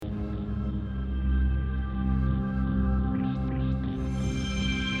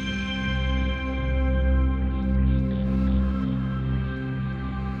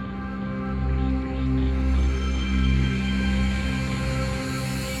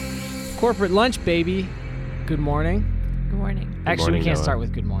Corporate lunch, baby. Good morning. Good morning. Actually, morning, we can't Noah. start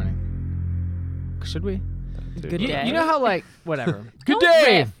with good morning. Should we? Good day. You know how, like, whatever. Good Don't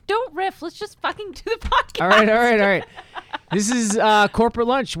day. riff. Don't riff. Let's just fucking do the podcast. All right. This is Corporate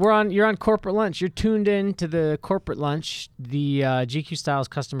Lunch. You're on Corporate Lunch. You're tuned in to the Corporate Lunch, the GQ Styles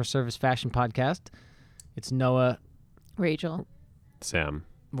customer service fashion podcast. It's Noah. Rachel. Sam.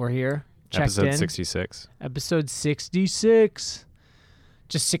 We're here. Checked Episode in. 66. Episode 66.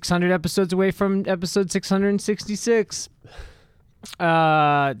 Just 600 episodes away from episode 666.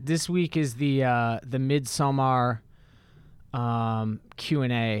 This week is the Midsummer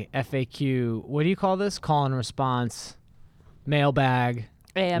Q&A, FAQ. What do you call this? Call and response, mailbag,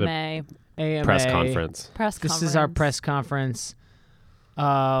 AMA. AMA. Press conference. This is our press conference.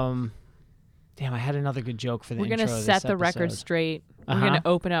 Damn, I had another good joke for the We're intro going to of set this the record episode. straight. Uh-huh. We're going to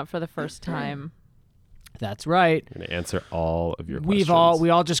open up for the first time. That's right. We're going to answer all of your questions. We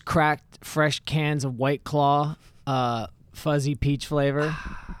all just cracked fresh cans of White Claw, fuzzy peach flavor,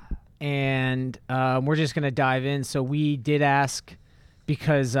 and we're just gonna dive in. So we did ask,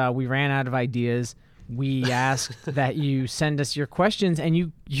 because we ran out of ideas. We asked that you send us your questions, and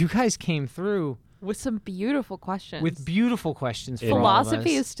you guys came through With some beautiful questions. with beautiful questions. For all of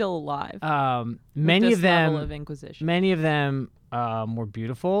Philosophy us. is still alive. Many with of this level them. of inquisition. Many of them were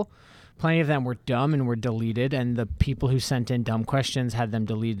beautiful. Plenty of them were dumb and were deleted, and the people who sent in dumb questions had them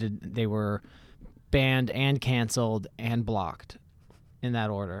deleted. They were banned and canceled and blocked in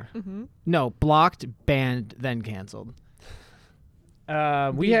that order. Mm-hmm. No, blocked, banned, then canceled.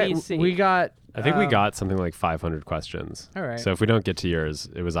 BBC. We got. I think we got something like 500 questions. All right. So if we don't get to yours,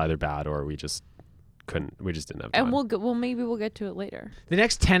 it was either bad or we just didn't have time. And maybe we'll get to it later. The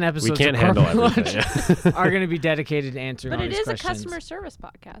next 10 episodes we can't of handle Corporate everything. Lunch are going to be dedicated to answering But all it these is a questions. customer service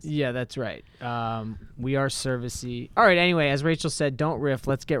podcast. Yeah, that's right. We are servicey. All right, anyway, as Rachel said, don't riff.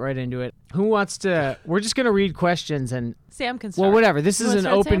 Let's get right into it. Who wants to... We're just going to read questions and... Sam can start. Well, whatever. This You is wanna an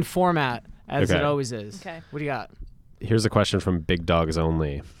start, open Sam? format, as Okay. it always is. Okay. What do you got? Here's a question from Big Dogs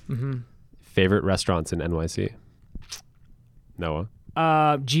Only. Mm-hmm. Favorite restaurants in NYC?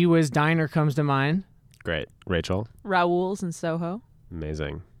 Noah? Gee Whiz Diner comes to mind. Great. Rachel? Raoul's in Soho.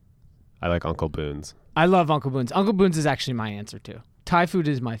 Amazing. I like Uncle Boone's. I love Uncle Boone's. Uncle Boone's is actually my answer, too. Thai food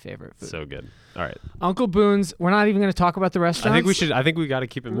is my favorite food. So good. All right. Uncle Boone's, we're not even going to talk about the restaurants. I think we got to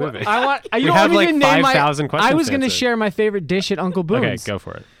keep it moving. I want... You We don't have, even like, name 5,000 questions I was to going to answer. share my favorite dish at Uncle Boone's. Okay, go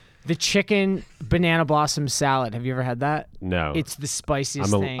for it. The chicken banana blossom salad. Have you ever had that? No. It's the spiciest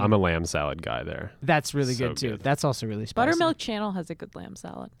thing. I'm a lamb salad guy there. That's really So good, too. good. That's also really spicy. Buttermilk Channel has a good lamb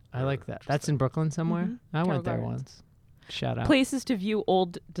salad. I like that. That's in Brooklyn somewhere? Mhm. I went Carroll there Gardens. once. Shout out. Places to view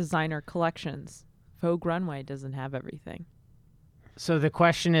old designer collections. Vogue Runway doesn't have everything. So the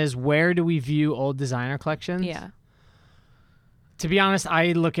question is, where do we view old designer collections? Yeah. To be honest,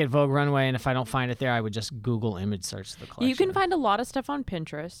 I look at Vogue Runway, and if I don't find it there, I would just Google image search the collection. You can find a lot of stuff on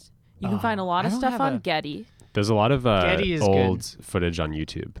Pinterest. You can Oh, find a lot I of don't stuff have on a- Getty. There's a lot of Getty is old footage on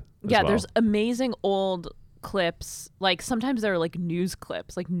YouTube. as Yeah, well. there's amazing old clips. Like sometimes there are like news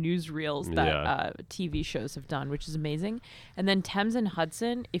clips, like newsreels that Yeah. TV shows have done, which is amazing. And then Thames and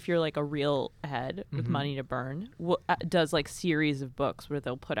Hudson, if you're like a real head with Mm-hmm. money to burn, does like series of books where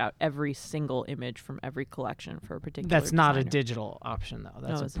they'll put out every single image from every collection for a particular That's not a designer. digital option, though.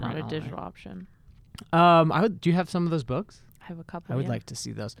 That's No, it's not print a only. digital option. Do you have some of those books? I have a couple. I would yeah. like to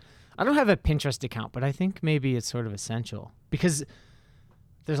see those. I don't have a Pinterest account, but I think maybe it's sort of essential because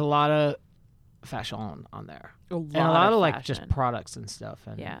there's a lot of fashion on there. And a lot of like just fashion. products and stuff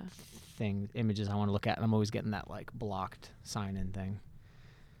and Yeah. things, images I want to look at, and I'm always getting that like blocked sign-in thing.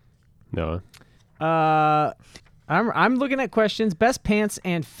 Noah. I'm looking at questions. Best pants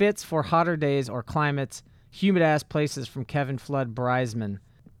and fits for hotter days or climates, humid ass places from Kevin Flood Breisman.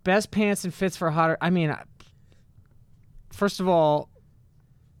 Best pants and fits for hotter. I mean, first of all,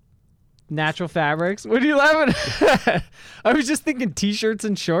 natural fabrics. What are you laughing at? I was just thinking t-shirts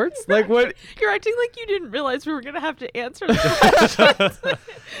and shorts. Like what? You're acting like you didn't realize we were gonna have to answer that.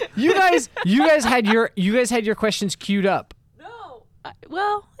 You guys had your questions queued up.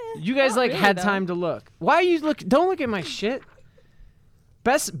 No. You guys Not like really, had though. time to look. Why are you look? Don't look at my shit.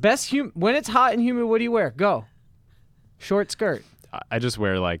 When it's hot and humid, what do you wear? Go. Short skirt. I just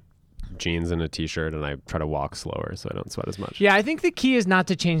wear like jeans and a t-shirt and I try to walk slower so I don't sweat as much. Yeah, I think the key is not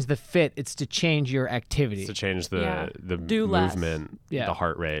to change the fit; it's to change your activity. It's to change the Yeah. the Do less. movement, Yeah. the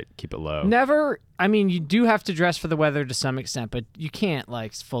heart rate, keep it low. Never. I mean, you do have to dress for the weather to some extent, but you can't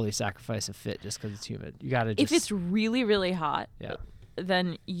like fully sacrifice a fit just because it's humid. You got to just. If it's really, really hot, yeah.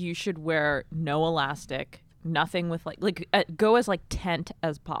 then you should wear no elastic, nothing with go as like tent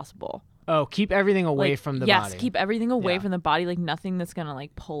as possible. Oh, keep everything away Like, from the yes, body. keep everything away Yeah. from the body, like nothing that's gonna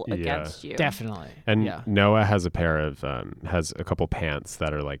like pull Yeah. against you. Definitely. And yeah. Noah has a pair of has a couple pants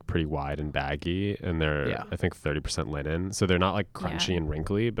that are like pretty wide and baggy, and they're Yeah. I think 30% linen, so they're not like crunchy Yeah. and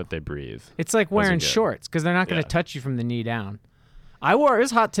wrinkly, but they breathe. It's like Those are wearing good. shorts because they're not going to Yeah. touch you from the knee down. It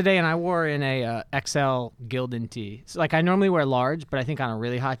was hot today, and I wore in a XL Gildan tee. So, like I normally wear large, but I think on a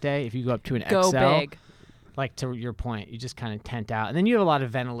really hot day, if you go up to an Go XL, big. like to your point, you just kind of tent out, and then you have a lot of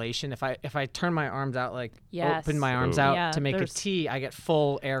ventilation. If I turn my arms out, like Yes. open my arms Ooh. out Yeah, to make a there's- T, I get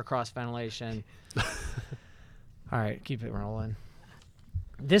full air cross ventilation. All right, keep it rolling.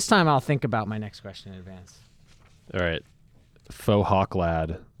 This time I'll think about my next question in advance. All right. Faux Hawk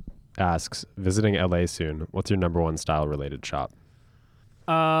Lad asks, visiting LA soon, what's your number one style related shop?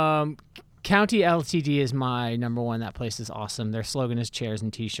 County LTD is my number one. That place is awesome. Their slogan is chairs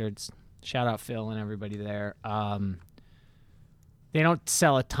and t-shirts. Shout out Phil and everybody there. They don't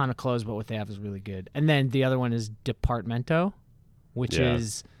sell a ton of clothes, but what they have is really good. And then the other one is Departmento, which Yeah.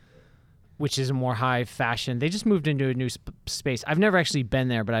 is a more high fashion. They just moved into a new space. I've never actually been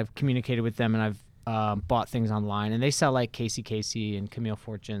there, but I've communicated with them and I've bought things online. And they sell like Casey and Camille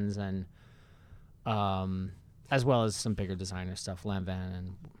Fortunes and as well as some bigger designer stuff, Lanvin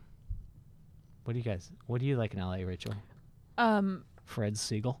and what do you like in LA, Rachel? Fred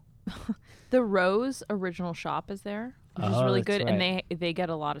Siegel. The Rose original shop is there, which is Oh, really that's good, right. and they get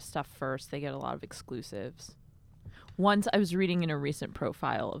a lot of stuff first. They get a lot of exclusives. Once I was reading in a recent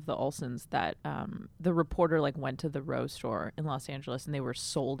profile of the Olsons that the reporter like went to the Rose store in Los Angeles and they were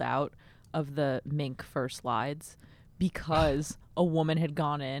sold out of the mink fur slides because a woman had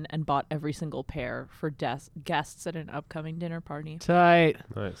gone in and bought every single pair for guests at an upcoming dinner party. Tight.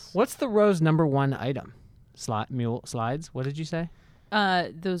 Nice. What's the Rose number one item? Mule slides? What did you say?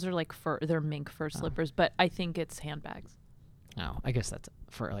 Those are like they're mink fur slippers, but I think it's handbags. Oh, I guess that's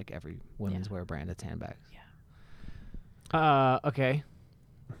for like every women's wear brand. It's handbags. Yeah. Okay.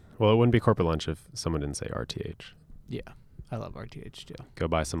 Well, it wouldn't be corporate lunch if someone didn't say RTH. Yeah, I love RTH too. Go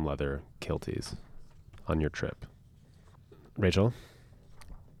buy some leather kilties on your trip. Rachel?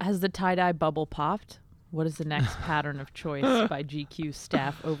 Has the tie-dye bubble popped? What is the next pattern of choice by GQ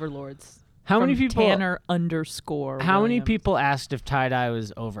staff overlords? How From many people? Tanner _ How many Williams. people asked if tie dye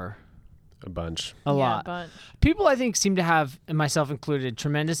was over? A bunch. A Yeah, lot. bunch. People, I think, seem to have, and myself included,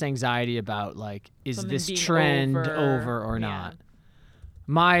 tremendous anxiety about like, is Something this being trend over. over or Yeah. not?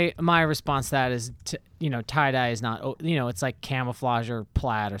 My response to that is, tie dye is not, it's like camouflage or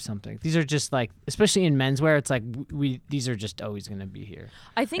plaid or something. These are just like, especially in menswear, it's like these are just always going to be here.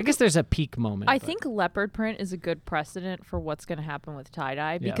 I I think guess there's a peak moment. I but- think leopard print is a good precedent for what's going to happen with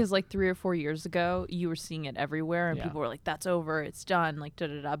tie-dye Yeah. because like 3 or 4 years ago you were seeing it everywhere and Yeah. people were like that's over, it's done, like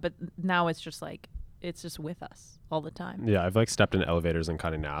da-da-da, but now it's just like it's just with us all the time. Yeah, I've like stepped in elevators in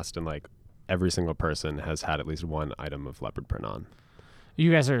Condé Nast, and like every single person has had at least one item of leopard print on.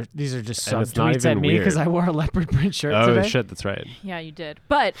 these are just And sub it's not tweets at even me because weird. I wore a leopard print shirt Oh today. shit, that's right. Yeah, you did.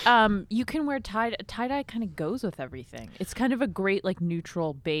 But you can wear tie-dye kind of goes with everything. It's kind of a great like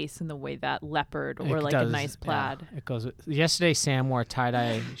neutral base in the way that leopard or It like a does, nice plaid. Yeah, it goes. Yesterday, Sam wore a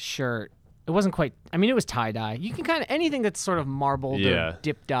tie-dye shirt. It wasn't quite. I mean, it was tie-dye. You can kind of anything that's sort of marbled Yeah. or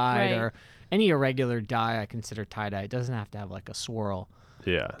dip dyed Right. or any irregular dye. I consider tie-dye. It doesn't have to have like a swirl.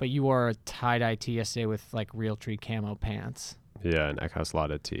 Yeah. But you wore a tie-dye tee yesterday with like Realtree camo pants. Yeah, an Eckhouse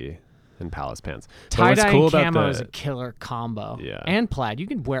Lotta tee and Palace pants. But what's Tie-dye cool and about camo the- is a killer combo. Yeah. And plaid. You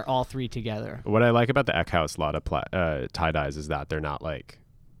can wear all three together. What I like about the Eckhouse Lotta tie-dyes is that they're not like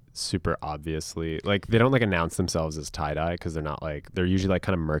super obviously like they don't like announce themselves as tie-dye because they're not like they're usually like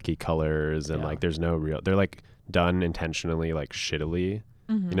kind of murky colors and Yeah. like there's no real they're like done intentionally like shittily.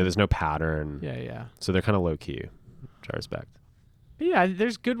 There's no pattern. Yeah. So they're kind of low key, which I respect. Yeah,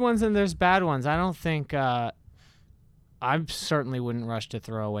 there's good ones and there's bad ones. I don't think I certainly wouldn't rush to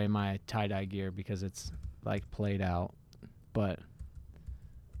throw away my tie-dye gear because it's like played out, but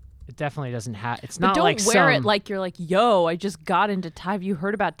it definitely doesn't have. It's But not don't like wear it some- like you're like, yo, I just got into tie. Have you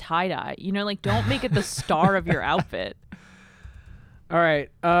heard about tie-dye? Like don't make it the star of your outfit. All right.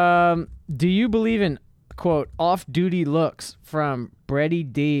 Do you believe in quote off-duty looks from Brady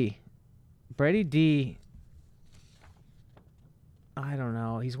D? Brady D. I don't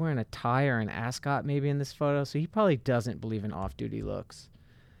know. He's wearing a tie or an ascot maybe in this photo, so he probably doesn't believe in off-duty looks.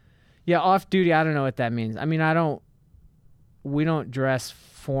 Yeah, off-duty, I don't know what that means. I mean, we don't dress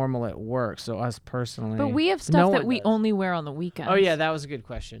formal at work, so us personally. But we have No stuff one that we does. only wear on the weekends. Oh, yeah, that was a good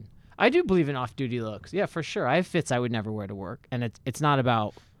question. I do believe in off-duty looks. Yeah, for sure. I have fits I would never wear to work, and it's not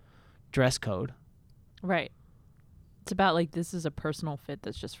about dress code. Right. It's about like this is a personal fit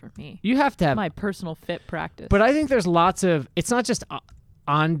that's just for me. You have to have My personal fit practice. But I think there's lots of. It's not just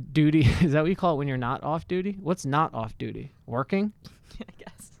on duty. Is that what you call it when you're not off duty? What's not off duty? Working? I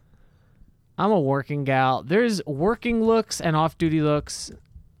guess. I'm a working gal. There's working looks and off duty looks.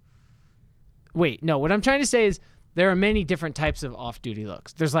 Wait, no. What I'm trying to say is there are many different types of off duty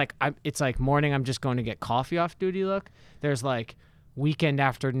looks. There's like it's like morning I'm just going to get coffee off duty look. There's like weekend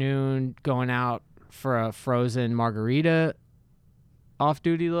afternoon going out for a frozen margarita off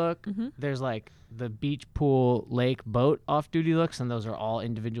duty look. Mm-hmm. There's like the beach, pool, lake, boat off duty looks, and those are all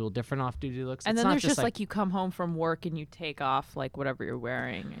individual different off duty looks. And It's then not there's just like you come home from work and you take off like whatever you're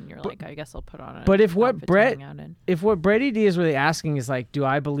wearing, and you're like, I guess I'll put on a. But if what outfit to Brett- hang out in. if what Brett ED is really asking is like, do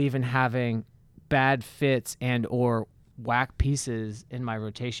I believe in having bad fits and or whack pieces in my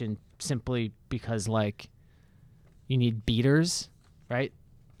rotation simply because like you need beaters, right?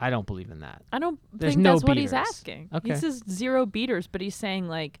 I don't believe in that. I don't There's think no that's what he's beaters. asking. Okay. He says 0 beaters, but he's saying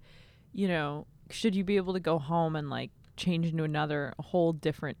like, should you be able to go home and like change into a whole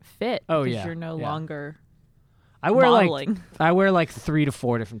different fit? Oh, because yeah, you're no yeah. longer I wear modeling. I wear like 3 to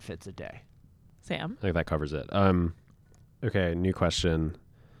 4 different fits a day. Sam. I think that covers it. Okay, new question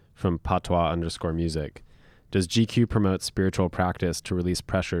from patois_music. Does GQ promote spiritual practice to release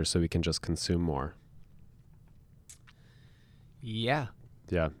pressure so we can just consume more? Yeah.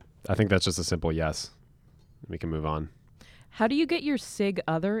 Yeah, I think that's just a simple yes. We can move on. How do you get your sig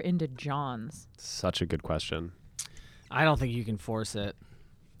other into John's? Such a good question. I don't think you can force it.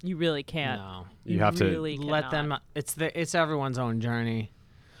 You really can't. No. You have to really Let cannot. them it's everyone's own journey.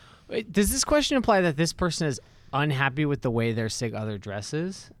 Wait, does this question imply that this person is unhappy with the way their sig other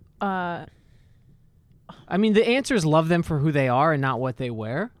dresses? Uh, I mean, the answer is love them for who they are and not what they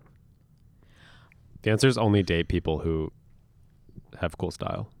wear. The answer is only date people who have cool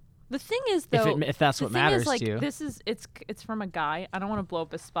style. the thing is though, If that's the what thing matters is, like, to you. it's from a guy. I don't want to blow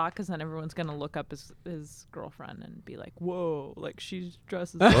up his spot because then everyone's gonna look up his girlfriend and be like, "Whoa, like she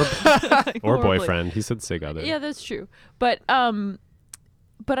dresses like, Or horribly." boyfriend. He said sig other. Yeah, that's true. But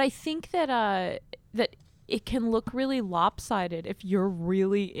I think that that it can look really lopsided if you're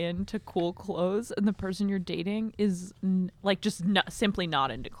really into cool clothes and the person you're dating is simply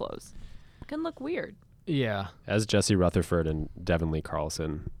not into clothes. It can look weird. Yeah. As Jesse Rutherford and Devin Lee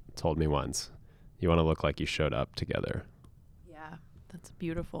Carlson told me once, you want to look like you showed up together. Yeah, that's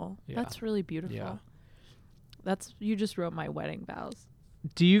beautiful. Yeah. That's really beautiful. Yeah. You just wrote my wedding vows.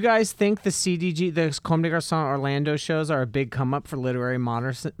 Do you guys think the CDG, the Comme des Garçons Orlando shows are a big come up for literary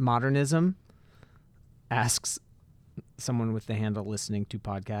modernism? Asks someone with the handle listening to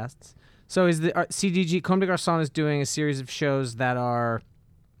podcasts. So is the CDG, Comme des Garçons is doing a series of shows that are,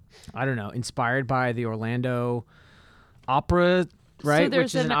 I don't know, inspired by the Orlando opera, right? So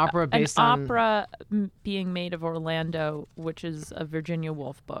there's which is an opera based on opera being made of Orlando, which is a Virginia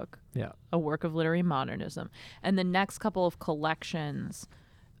Woolf book. Yeah. A work of literary modernism. And the next couple of collections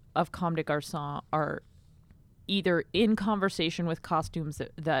of Comme des Garçons are either in conversation with costumes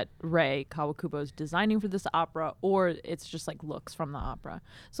that Rei Kawakubo is designing for this opera, or it's just like looks from the opera.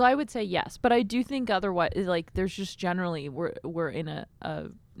 So I would say yes, but I do think otherwise, like there's just generally we're in a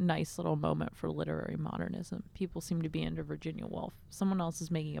nice little moment for literary modernism. People seem to be into Virginia Woolf. Someone else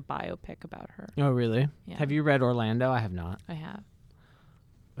is making a biopic about her. Oh, really? Yeah. Have you read Orlando? I have not. I have.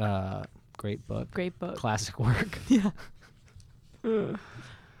 Great book. Great book. Classic work. Yeah.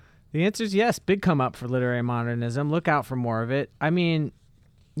 The answer is yes. Big come up for literary modernism. Look out for more of it. I mean,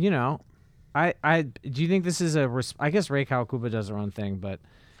 you know, I do you think this is I guess Rei Kawakubo does her own thing, but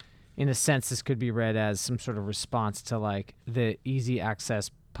in a sense, this could be read as some sort of response to like the easy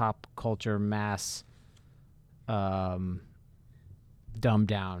access pop culture mass, dumbed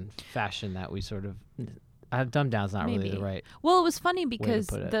down fashion that we sort of. Dumbed down's not really Maybe. the right. Well, it was funny because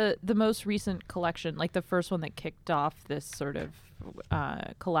put it. the most recent collection, like the first one that kicked off this sort of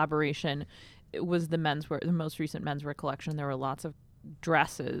collaboration, it was the most recent menswear collection. There were lots of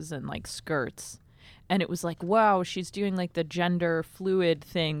dresses and like skirts, and it was like, wow, she's doing like the gender fluid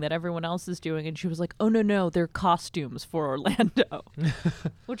thing that everyone else is doing, and she was like, oh no, they're costumes for Orlando,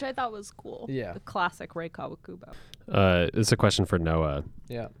 which I thought was cool. Yeah. The classic Rei Kawakubo. It's a question for Noah.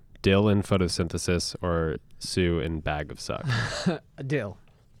 Yeah. Dill in photosynthesis or Sue in Bag of Suck? A deal.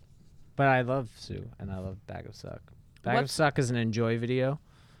 But I love Sue and I love Bag of Suck. Bag of What's- Suck is an enjoy video.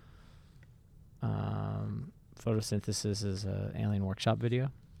 Photosynthesis is an Alien Workshop video.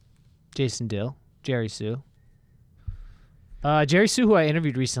 Jason Dill, Jerry Sue. Jerry Sue, who I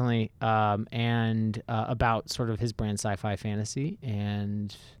interviewed recently, and about sort of his brand Sci-Fi Fantasy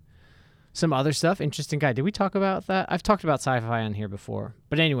and some other stuff. Interesting guy. Did we talk about that? I've talked about sci-fi on here before.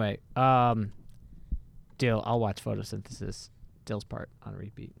 But anyway, Dill, I'll watch Photosynthesis. Dill's part on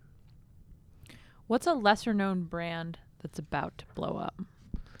repeat. What's a lesser known brand that's about to blow up.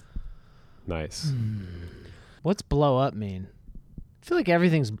 Nice. What's blow up mean? I feel like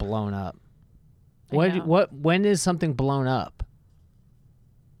everything's blown up. I know. When is something blown up?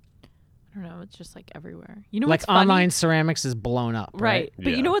 I don't know. It's just like everywhere. You know, Like what's funny? online ceramics is blown up, right? But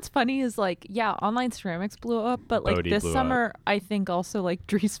Yeah. you know what's funny is like, yeah, online ceramics blew up, but like Bodhi this blew summer, I think also like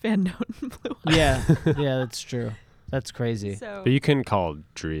Dries Van Noten blew up. Yeah, yeah, that's true. That's crazy. So But you can call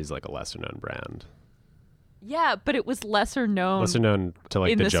Dries like a lesser known brand. yeah, but it was lesser known Lesser known to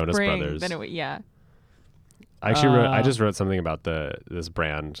like in the the Jonas spring Brothers. than it, yeah. I just wrote something about this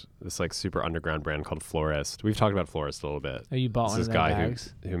brand, this like super underground brand called Florist. We've talked about Florist a little bit. Oh, you bought It's one this of their guy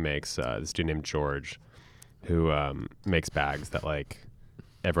bags? who makes this dude named George, who makes bags that like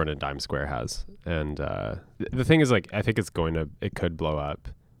everyone in Dime Square has. And the thing is, like, I think it could blow up.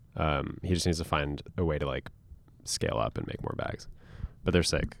 He just needs to find a way to like scale up and make more bags. But they're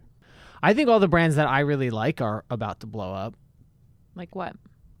sick. I think all the brands that I really like are about to blow up. Like what?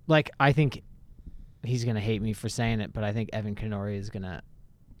 Like, I think he's gonna hate me for saying it, but I think Evan Kenori is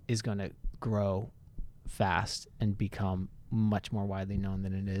gonna grow fast and become much more widely known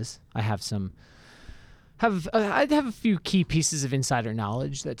than it is. I have I have a few key pieces of insider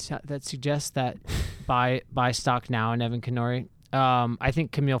knowledge that suggest that buy stock now in Evan Kenori. I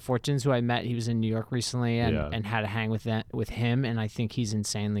think Camille Fortunes, who I met, he was in New York recently and had a hang with him, and I think he's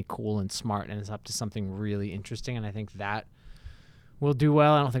insanely cool and smart and is up to something really interesting, and I think that will do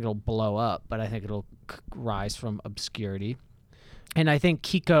well. I don't think it'll blow up, but I think it'll rise from obscurity. And I think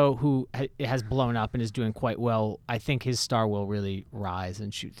Kiko, who has blown up and is doing quite well, I think his star will really rise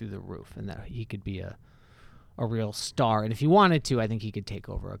and shoot through the roof, and that he could be a real star. And if he wanted to, I think he could take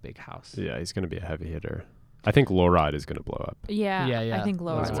over a big house. Yeah, he's going to be a heavy hitter. I think Loride is going to blow up. Yeah, Yeah. I think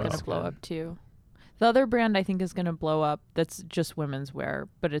Lora's As well. going to blow up too. The other brand I think is going to blow up that's just women's wear,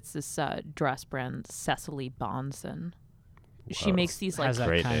 but it's this dress brand, Cecily Bonson. She Whoa. makes these like Has that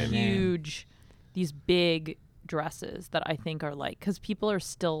Great kind of name. name. huge, these big dresses that I think are like, because people are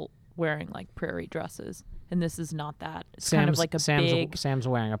still wearing like prairie dresses, and this is not that. It's kind of like a big, Sam's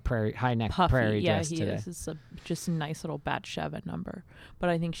wearing a high neck puffy. prairie Yeah, dress he today. is. It's just a nice little Batsheva number. But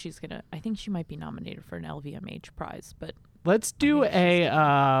I think I think she might be nominated for an LVMH prize. But Let's do think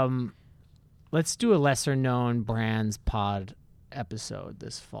she's let's do a lesser known brands pod episode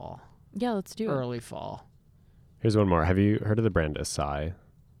this fall, yeah, let's do it. early fall. Here's one more. Have you heard of the brand Asai?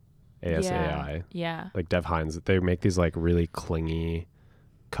 ASAI. Yeah. Like Dev Hines. They make these like really clingy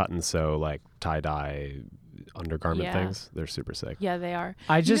cut and sew like tie-dye undergarment Yeah. things. They're super sick. Yeah, they are.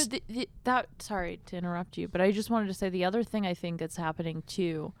 I You know, just sorry to interrupt you, but I just wanted to say the other thing I think that's happening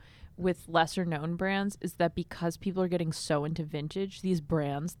too with lesser known brands is that because people are getting so into vintage, these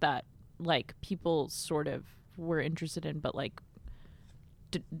brands that like people sort of were interested in but like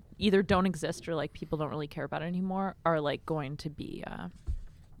either don't exist or like people don't really care about anymore are like going to be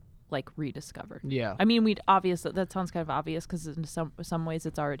like rediscovered. yeah. I mean, that sounds kind of obvious because in some ways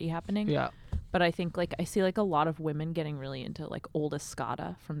it's already happening. Yeah. But I think like I see like a lot of women getting really into like old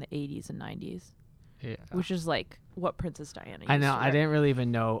Escada from the 80s and 90s, Yeah. which is like what Princess Diana used I know. to I wear. didn't really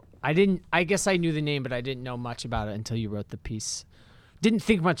even know. I guess I knew the name, but I didn't know much about it until you wrote the piece. Didn't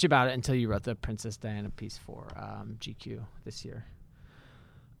think much about it until you wrote the Princess Diana piece for GQ this year.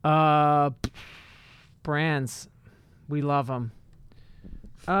 Brands, we love them.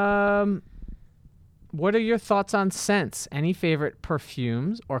 What are your thoughts on scents? Any favorite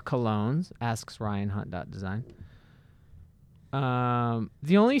perfumes or colognes? Asks RyanHunt.design.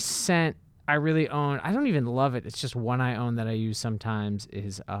 The only scent I really own, I don't even love it. It's just one I own that I use sometimes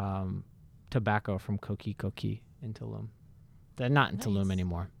is tobacco from Koki Koki in Tulum. They're not in Tulum Nice.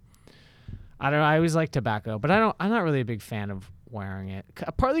 anymore. I don't know. I always like tobacco, but I'm not really a big fan of wearing it.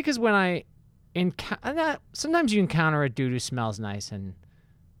 Partly because when sometimes you encounter a dude who smells nice and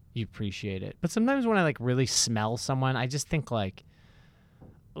you appreciate it. But sometimes when I like really smell someone, I just think like,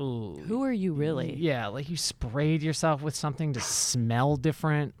 ooh. Who are you really? Yeah, like you sprayed yourself with something to smell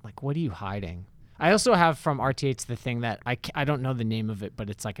different. Like, what are you hiding? I also have from RTH the thing that I don't know the name of it, but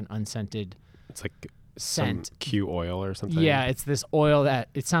it's like an unscented It's like scent. some Q oil or something. Yeah, it's this oil that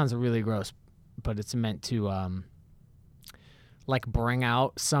it sounds really gross, but it's meant to like bring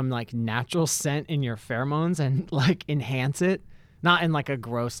out some like natural scent in your pheromones and like enhance it. Not in like a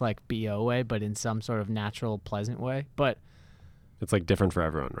gross like BO way, but in some sort of natural pleasant way. But It's like different for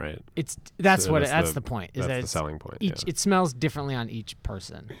everyone, right? that's So that's the point. Is That's that the it's selling point. each it smells differently on each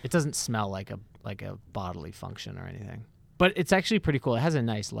person. It doesn't smell like a bodily function or anything. But it's actually pretty cool. It has a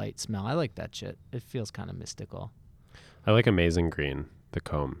nice light smell. I like that shit. It feels kind of mystical. I like Amazing Green, the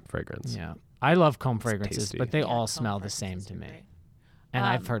comb fragrance. Yeah. I love comb fragrances, tasty. but they Yeah, all comb smell the fragrances same are to me. great. And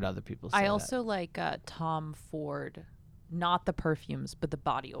I've heard other people say I that. also like Tom Ford not the perfumes, but the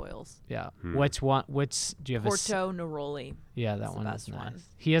body oils. Yeah. Hmm. Which one? Which do you have? Porto Neroli. Yeah, That's that the one is best nice. one.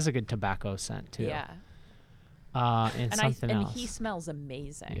 He has a good tobacco scent too. Yeah. And something and else. he smells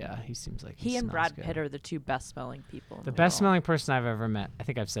amazing. Yeah, he seems like He and smells Brad good. Pitt are the two best smelling people. in The the best world. smelling person I've ever met. I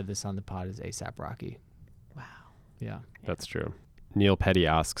think I've said this on the pod is ASAP Rocky. Wow. Yeah. That's true. Neil Petty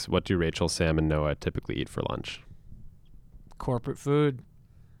asks, what do Rachel, Sam, and Noah typically eat for lunch? Corporate food.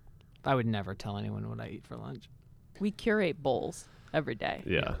 I would never tell anyone what I eat for lunch. We curate bowls every day.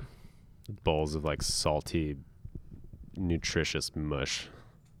 Yeah. Bowls of like salty, nutritious mush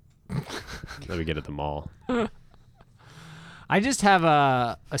that we get at the mall. I just have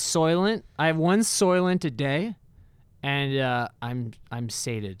a Soylent. I have one Soylent a day, and I'm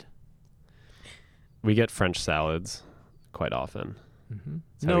sated. We get French salads quite often. Mm-hmm.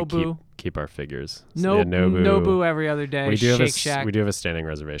 It's how we Nobu. keep our figures. No, yeah, Nobu. Nobu every other day. We do have Shake Shack. we do have a standing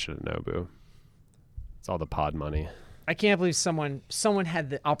reservation at Nobu. It's all the pod money. I can't believe someone had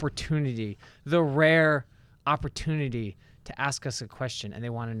the opportunity, the rare opportunity to ask us a question, and they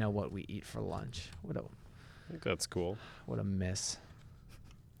want to know what we eat for lunch. I think that's cool. What a miss.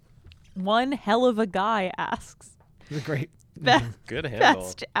 One hell of a guy asks, It was great. best, Good handle.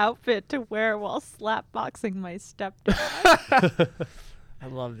 best outfit to wear while slapboxing my stepdad. I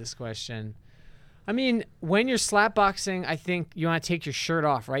love this question. I mean, when you're slapboxing, I think you want to take your shirt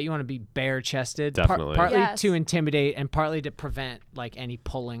off, right? You want to be bare-chested, Definitely. partly Yes. to intimidate and partly to prevent like any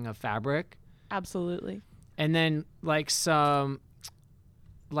pulling of fabric. Absolutely. And then like some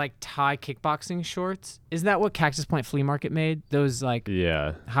like Thai kickboxing shorts. Isn't that what Cactus Point Flea Market made? Those like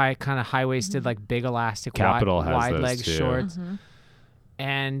Yeah. high-waisted, like big elastic, Capital has wide those leg too. shorts. Mhm.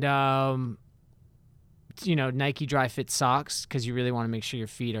 And Nike Dry Fit socks, because you really want to make sure your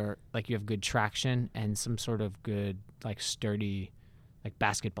feet are like you have good traction, and some sort of good like sturdy like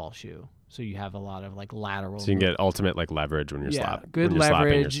basketball shoe, so you have a lot of like lateral. So you can get ultimate like leverage when you're good when you're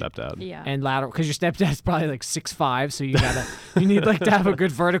slapping your leverage. stepdad. Yeah. and lateral, because your stepdad's probably like 6'5", so you need like to have a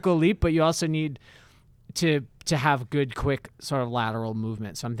good vertical leap, but you also need to have good quick sort of lateral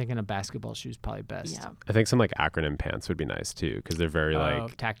movement. So I'm thinking a basketball shoe is probably best. Yeah. I think some like acronym pants would be nice too, because they're very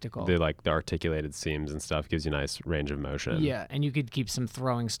like tactical. they like the articulated seams and stuff gives you nice range of motion. Yeah, and you could keep some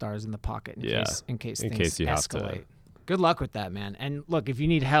throwing stars in the pocket in Yeah, case in things case you have to. escalate. Good luck with that, man. And look, if you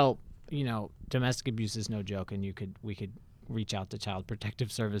need help, domestic abuse is no joke, and we could reach out to Child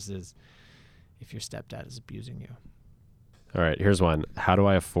Protective Services if your stepdad is abusing you. All right, here's one. How do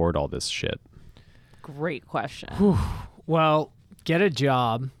I afford all this shit? Great question. Well, get a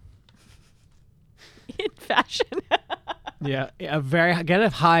job. In fashion. Yeah, get a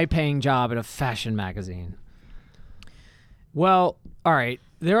high-paying job at a fashion magazine. Well, all right.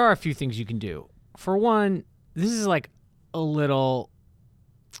 There are a few things you can do. For one, this is like a little.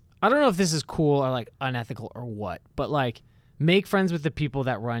 I don't know if this is cool or like unethical or what, but like make friends with the people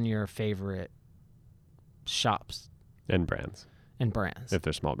that run your favorite shops And brands, and brands, if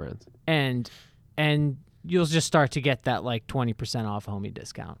they're small brands. and you'll just start to get that like 20% off homie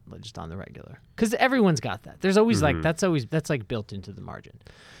discount just on the regular, because everyone's got that. There's always like that's like built into the margin.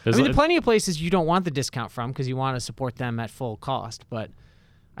 There's I mean, a- there are plenty of places you don't want the discount from because you want to support them at full cost. But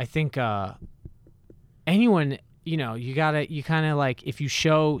I think anyone, you kind of like, if you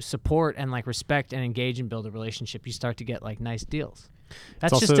show support and like respect and engage and build a relationship, you start to get like nice deals.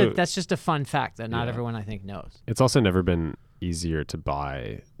 That's just a fun fact that not Yeah. everyone I think knows. It's also never been easier to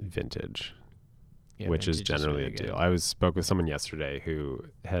buy vintage, Yeah, which is vintage generally really a deal. good. I spoke with someone yesterday who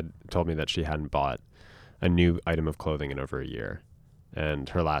had told me that she hadn't bought a new item of clothing in over a year, and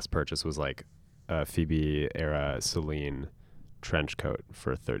her last purchase was like a Phoebe era Celine trench coat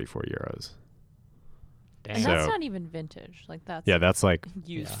for 34 euros. Dang. And So- that's not even vintage. Like that's Yeah, that's like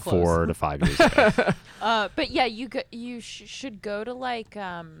used Yeah. clothes. 4 to 5 years ago. But yeah, you should go to like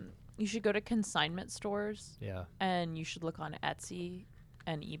you should go to consignment stores, Yeah, and you should look on Etsy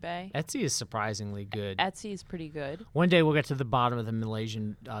and eBay. Etsy is surprisingly good. Etsy is pretty good. One day we'll get to the bottom of the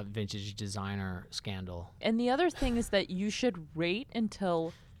Malaysian vintage designer scandal. And the other thing is that you should wait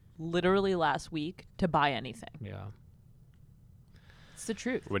until literally last week to buy anything. Yeah, It's the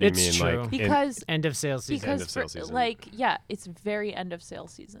truth. What do you It's mean? true. Like in- Because end of sales season. End because of sale for, season. like it's very end of sale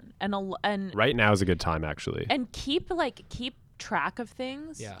season, and right now is a good time actually. and keep track of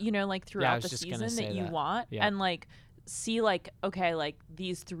things, Yeah. like I throughout was the just gonna season say that you that. want, Yeah. and like see like, okay, like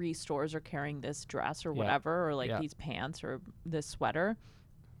these 3 stores are carrying this dress or Yeah. whatever, or like Yeah. these pants or this sweater,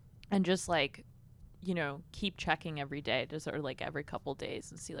 and just like keep checking every day, just or like every couple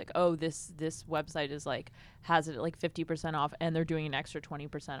days, and see like, oh, this website is like has it at like 50% off, and they're doing an extra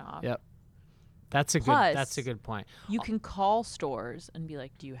 20% off. Yep. That's a Plus- good point. You can call stores and be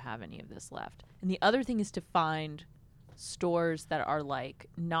like, do you have any of this left? And the other thing is to find stores that are like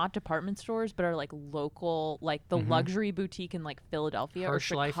not department stores, but are like local, like the luxury boutique in like Philadelphia or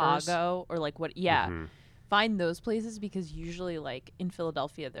Hirschleifers. Chicago or like what? Yeah. Mhm. Find those places because usually like in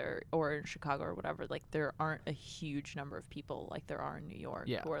Philadelphia there or in Chicago or whatever, like there aren't a huge number of people like there are in New York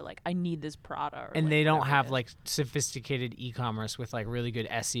Yeah. who are like, I need this Prada. Or, And like, they don't whatever it have is. like sophisticated e-commerce with like really good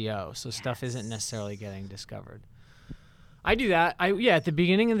SEO, so stuff isn't necessarily getting discovered. I do that. At the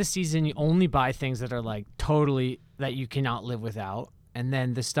beginning of the season, you only buy things that are like totally that you cannot live without, and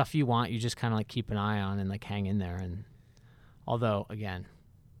then the stuff you want, you just kind of like keep an eye on and like hang in there. And although again,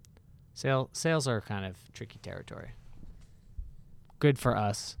 sales are kind of tricky territory. Good for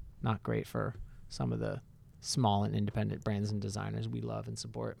us, not great for some of the small and independent brands and designers we love and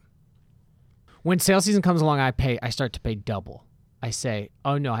support. When sales season comes along, I start to pay double. I say,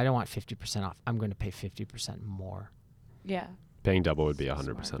 oh no, I don't want 50% off. I'm going to pay 50% more. Yeah. Paying double would be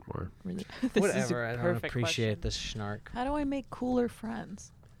 100% more. Really. Whatever, I don't appreciate this schnark. How do I make cooler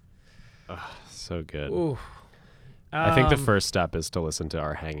friends? So good. Ooh. I think the first step is to listen to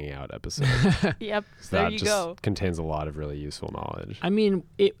our hanging out episode. Yep. So There that you just go. contains a lot of really useful knowledge. I mean,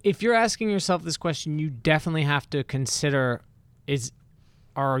 if you're asking yourself this question, you definitely have to consider: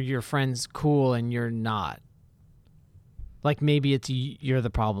 are your friends cool and you're not? Like maybe it's you're the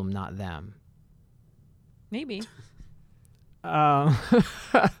problem, not them. Maybe.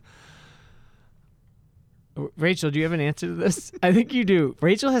 Rachel, do you have an answer to this? I think you do.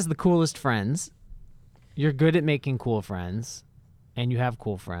 Rachel has the coolest friends. You're good at making cool friends, and you have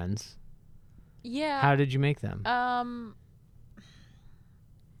cool friends. Yeah. How did you make them? I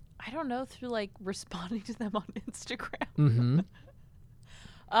don't know, through like responding to them on Instagram. Mm-hmm.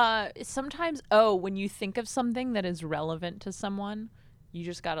 Sometimes, when you think of something that is relevant to someone, you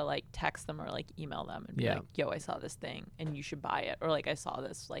just gotta like text them or like email them and be Yeah. like, yo, I saw this thing and you should buy it. Or like, I saw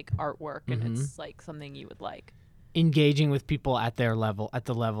this like artwork and it's like something you would like. Engaging with people at their level, at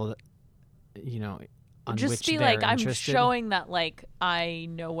the level that, on Just which be they're like, I'm interested. showing that like I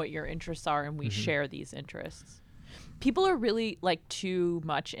know what your interests are and we share these interests. People are really like too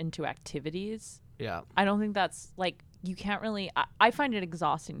much into activities. Yeah. I don't think that's like, you can't really. I find it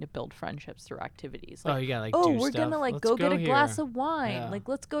exhausting to build friendships through activities. Like, Oh, you gotta like. oh, do we're stuff. gonna like Let's go get a glass here. of wine. Yeah. Like,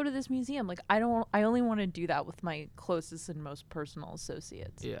 let's go to this museum. Like, I only want to do that with my closest and most personal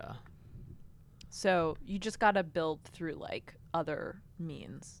associates. Yeah. So you just gotta build through like other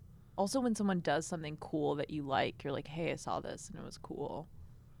means. Also, when someone does something cool that you like, you're like, hey, I saw this and it was cool.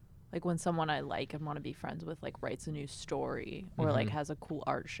 Like when someone I like and want to be friends with like writes a new story or like has a cool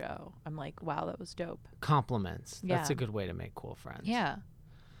art show, I'm like, wow, that was dope. Compliments. That's Yeah. a good way to make cool friends. Yeah.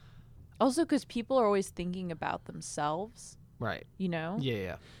 Also, because people are always thinking about themselves, Right. you know?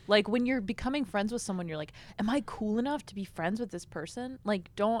 Yeah. Like when you're becoming friends with someone, you're like, am I cool enough to be friends with this person? Like,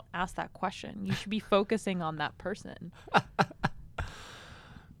 don't ask that question. You should be focusing on that person.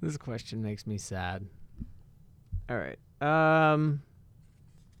 This question makes me sad. All right.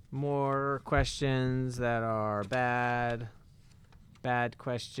 More questions that are bad. Bad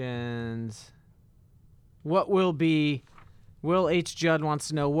questions. Will H. Judd wants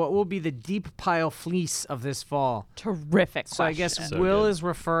to know, what will be the deep pile fleece of this fall? Terrific So I guess question. So Will good. is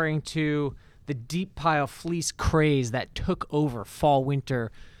referring to the deep pile fleece craze that took over fall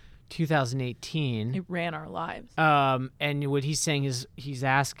winter 2018. It ran our lives. And what he's saying is he's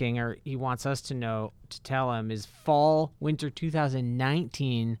asking, or he wants us to tell him, is fall winter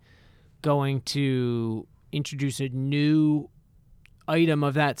 2019 going to introduce a new item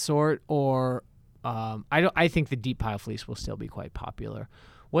of that sort, or I think the deep pile fleece will still be quite popular.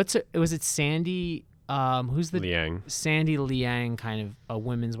 Was it Sandy? Who's the Liang. Sandy Liang, kind of a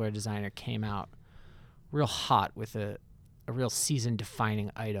women's wear designer, came out real hot with a real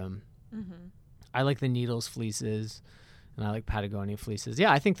season-defining item. Mm-hmm. I like the Needles fleeces, and I like Patagonia fleeces.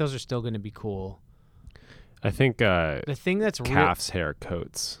 Yeah, I think those are still going to be cool. I think The thing that's calf's hair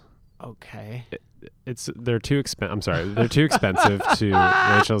coats. okay. They're too expensive. I'm sorry, they're too expensive to.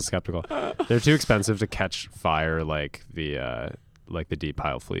 Rachel's skeptical. They're too expensive to catch fire like the deep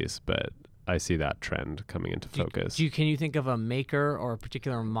pile fleece, but I see that trend coming into focus. Can you think of a maker or a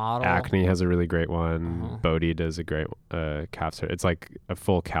particular model? Acne has a really great one. Uh-huh. Bodhi does a great calf's hair. It's like a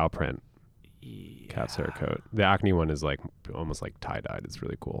full cow print calf's hair coat. The Acne one is like almost like tie-dyed. It's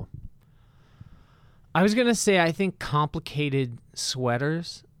really cool. I was gonna say I think complicated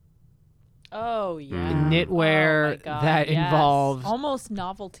sweaters, Oh, yeah. knitwear Oh, my God, that yes. involves almost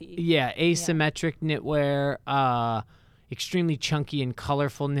novelty. Yeah, asymmetric knitwear, extremely chunky and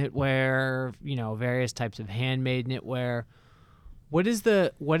colorful knitwear, various types of handmade knitwear. What is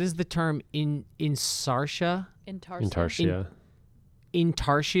the term intarsia? Intarsia. Intarsia.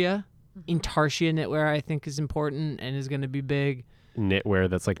 Intarsia? Intarsia knitwear, I think, is important and is going to be big. Knitwear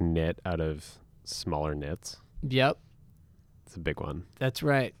that's like knit out of smaller knits. Yep, It's a big one. that's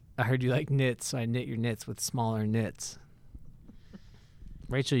right. I heard you like knits, so I knit your knits with smaller knits.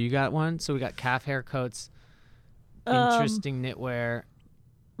 Rachel, you got one? So we got calf hair coats, interesting knitwear.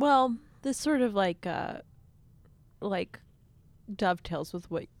 Well, this sort of like dovetails with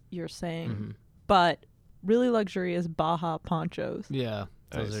what you're saying, Mhm. but really luxurious Baja ponchos. Yeah,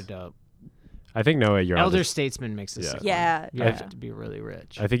 those Nice. are dope. I think Noah, you're Elder onto- Statesman makes a Yeah. sick one. Yeah, You yeah. have to be really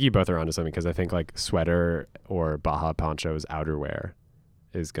rich. I think you both are onto something because I think like sweater or Baja ponchos outerwear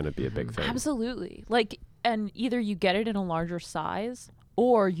is going to be a big thing. Absolutely. Like, and either you get it in a larger size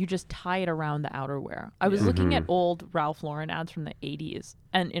or you just tie it around the outerwear. I was Yeah. looking at Mhm. old Ralph Lauren ads from the 80s,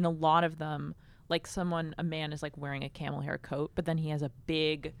 and in a lot of them, like a man is like wearing a camel hair coat, but then he has a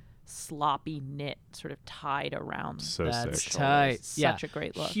big sloppy knit sort of tied around. So That's sick. tight. Such a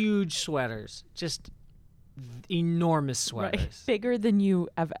great look. Huge sweaters, just enormous Right. sweaters. Bigger than you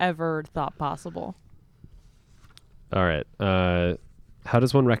have ever thought possible. All right. How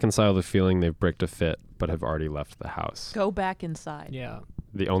does one reconcile the feeling they've bricked a fit but have already left the house? Go back inside. Yeah,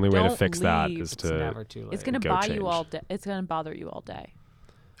 The only way to Don't fix that leave. is it's to. never too late. It's gonna Go buy change. you all day. It's gonna bother you all day.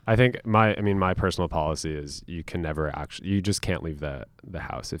 I think my personal policy is you can never you just can't leave the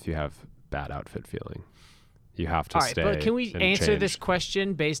house if you have bad outfit feeling. You have to All right, stay. but can we and answer this change.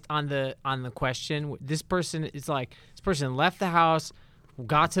 question based on the question? This person left the house,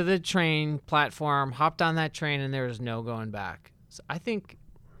 got to the train platform, hopped on that train, and there was no going back. So I think,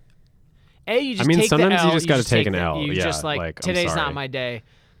 you just take sometimes the you L. just gotta take an the- L. You Yeah, just like, I'm today's not sorry. my day.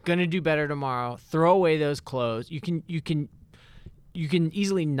 Gonna do better tomorrow. Throw away those clothes. You can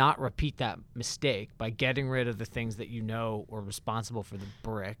easily not repeat that mistake by getting rid of the things that you know were responsible for the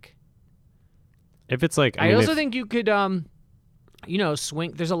brick. If it's like, I mean, also if- think you could,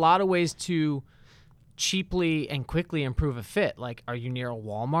 swing. There's a lot of ways to cheaply and quickly improve a fit. Like, are you near a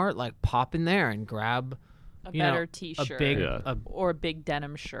Walmart? Like, pop in there and grab A You know, better a t-shirt big, Yeah. or a big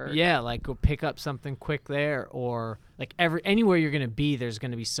denim shirt. yeah, like go pick up something quick there, or like anywhere you're gonna be, there's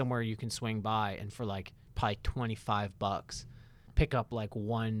gonna be somewhere you can swing by, and for like probably $25, pick up like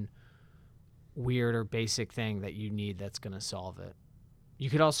one weird or basic thing that you need that's gonna solve it. You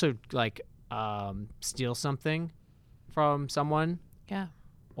could also like steal something from someone, Yeah.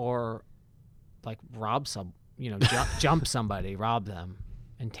 or like rob jump somebody, rob them,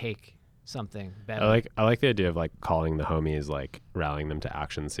 and take something better. I like the idea of like calling the homies, like rallying them to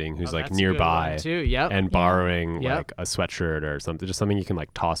action, seeing who's Oh, like that's a good nearby, one, too. Yep. and borrowing Yep. like a sweatshirt or something, just something you can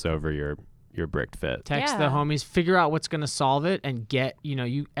like toss over your bricked fit. Text the Yeah. homies, figure out what's going to solve it, and get,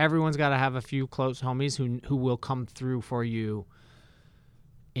 everyone's got to have a few close homies who will come through for you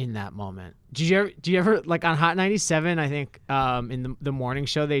in that moment. Do you ever like on Hot 97, I think in the morning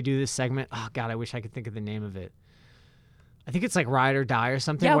show they do this segment. Oh god, I wish I could think of the name of it. I think it's like Ride or Die or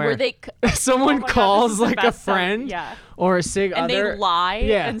something, Yeah, where where they someone Oh my God, calls this is the like a best song. friend Yeah. or a sig And other. they lie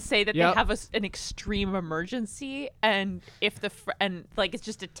Yeah. and say that Yep. they have an extreme emergency, and if and like it's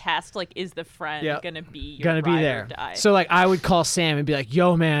just a test, like is the friend Yep. gonna be your Gonna be ride there. or die? So like I would call Sam and be like,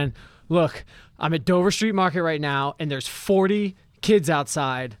 "Yo, man, look, I'm at Dover Street Market right now, and there's 40 kids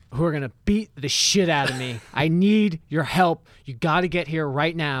outside who are gonna beat the shit out of me. I need your help. You got to get here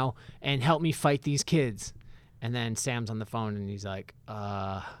right now and help me fight these kids." And then Sam's on the phone and he's like,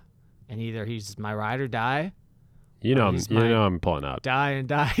 and either he's my ride or die, You know, he's my- I'm pulling up. die and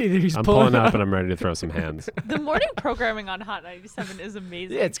die. Either he's I'm pulling pulling up and I'm ready to throw some hands. The morning programming on Hot 97 is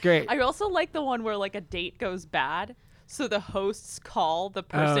amazing. Yeah, it's great. I also like the one where like a date goes bad, so the hosts call the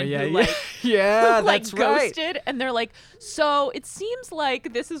person Oh, yeah, who yeah. like Yeah, who, like that's right. ghosted, and they're like, so it seems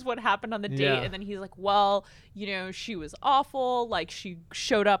like this is what happened on the date, Yeah. and then he's like, well, she was awful, like she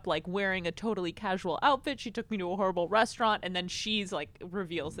showed up like wearing a totally casual outfit, she took me to a horrible restaurant, and then she's like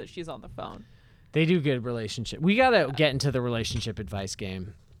reveals that she's on the phone. They do good relationship. We got to get into the relationship advice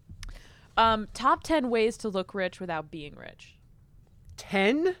game. Top 10 ways to look rich without being rich.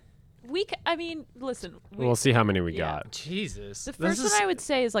 10? Listen, We'll see how many we Yeah. got. Jesus. the first one I would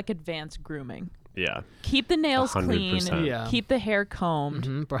say is like advanced grooming. Yeah. Keep the nails 100%. clean. Yeah. Keep the hair combed.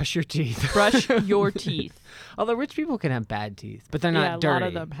 Mhm, brush your teeth. Brush your teeth. Although rich people can have bad teeth, but they're Yeah, not dirty. a lot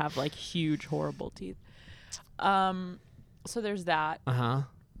of them have like huge, horrible teeth. So there's that. Uh-huh.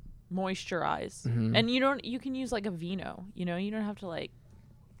 Moisturize, Mhm. and you can use like a vino. You don't have to like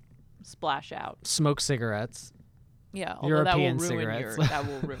splash out. Smoke cigarettes. Yeah, although European that will ruin cigarettes. that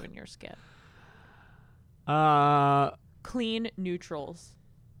will ruin your skin. Uh, Clean neutrals.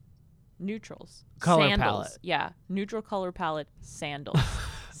 Color Sandals. palette. Yeah, neutral color palette. Sandals. yeah,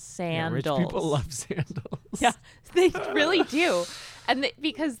 Sandals. rich people love sandals. Yeah, they really do, and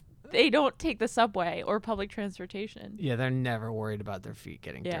because They don't take the subway or public transportation. Yeah, they're never worried about their feet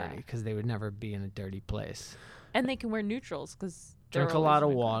getting Yeah. dirty because they would never be in a dirty place. And they can wear neutrals because Drink a lot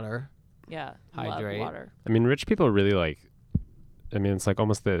of water. Yeah, Hydrate. love water. I mean, rich people really like. I mean, it's like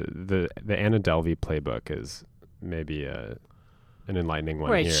almost the Anna Delvey playbook is maybe an enlightening one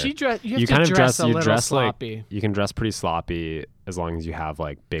Right, here. she dress. You have You to kind of dress dress- a you little dress like- sloppy. You can dress pretty sloppy as long as you have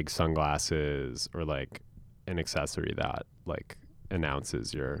like big sunglasses or like an accessory that like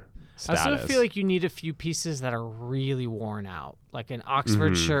announces your I status. also feel like you need a few pieces that are really worn out, like an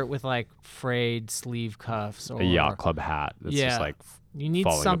Oxford Mhm. shirt with like frayed sleeve cuffs, or a yacht club hat that's Yeah. just like you need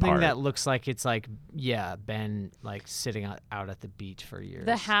falling something apart. that looks like it's like been like sitting out at the beach for years.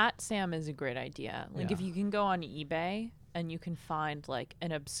 The hat, Sam, is a great idea. Like if Yeah. you can go on eBay and you can find like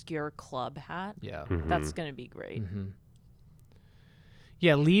an obscure club hat, Yeah. that's gonna be great. Mm-hmm.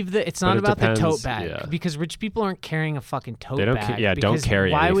 Yeah, leave the. It's But not it about the tote depends, bag yeah. because rich people aren't carrying a fucking tote They don't bag. don't because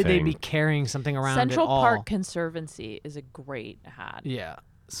carry Why would they be anything. carrying something around Central at all? Park Conservancy is a great hat. Yeah.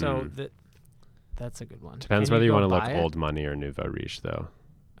 So Mm. that's a good one. Depends Can whether you go want to look buy it? old money or nouveau riche, though.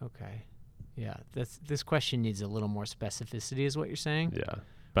 Okay. Yeah. This question needs a little more specificity, is what you're saying. Yeah,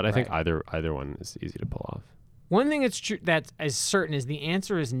 but I think Right. either one is easy to pull off. One thing that's true that is certain is the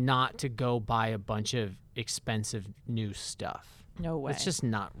answer is not to go buy a bunch of expensive new stuff. No way. It's just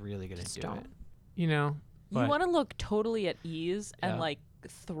not really gonna Just do don't. it. You know. You But- want to look totally at ease and Yeah. like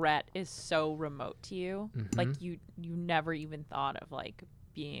threat is so remote to you. Like Mhm. you never even thought of like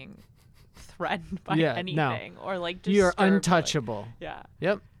being threatened by Yeah, no. anything or like You're disturbed, like- untouchable. yeah.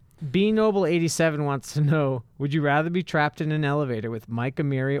 Yep. B Noble 87 wants to know: would you rather be trapped in an elevator with Mike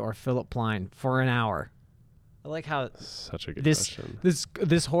Amiri or Philip Pline for an hour? I like how Such a good this question.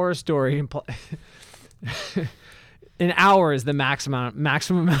 this horror story an hour is the maximum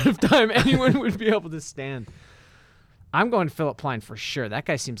amount of time anyone would be able to stand. I'm going Philip Pline for sure. That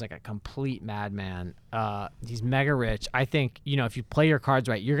guy seems like a complete madman. He's mega rich. I think, if you play your cards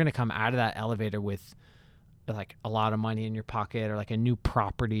right, you're going to come out of that elevator with like a lot of money in your pocket or like a new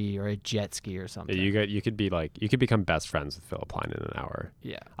property or a jet ski or something. You could become best friends with Philip Pline in an hour.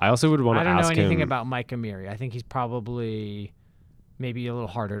 Yeah. I also would want I to don't know ask anything him about Mike Amiri. I think he's probably maybe a little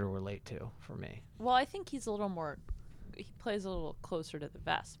harder to relate to for me. Well, I think he's a little more. He plays a little closer to the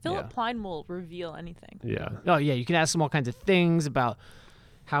vest. Philip Yeah. Pline will reveal anything. Yeah. Oh yeah, you can ask him all kinds of things about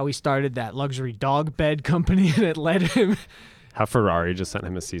how he started that luxury dog bed company that led him. How Ferrari just sent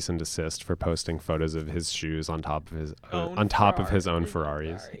him a cease and desist for posting photos of his shoes on top of his own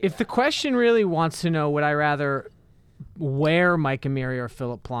Ferraris. If the question really wants to know would I rather wear Mike Amiri or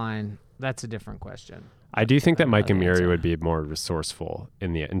Philip Pline, that's a different question. I do think that Mike know the Amiri answer. would be more resourceful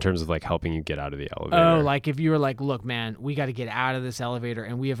in terms of like helping you get out of the elevator. Oh, like if you were like, look, man, we got to get out of this elevator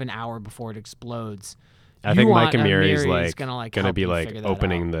and we have an hour before it explodes. I think Mike want Amiri is Amiri's like gonna gonna be help you like figure that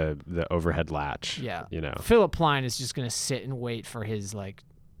opening out. the overhead latch. Yeah. Philip Pline is just gonna sit and wait for his like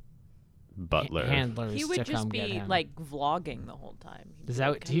Butler. handlers He to would come just get be him. like vlogging the whole time. He'd Is be that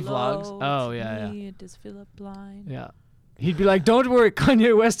like, what he vlogs? "Hello, Oh, it's yeah, me, it is Philip Pline." Yeah. He'd be like, don't worry,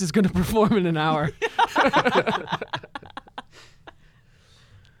 Kanye West is going to perform in an hour.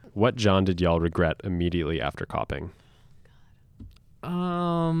 What John did y'all regret immediately after copping?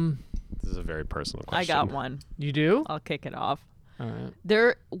 This is a very personal I question. got one. You do? I'll kick it off. All right.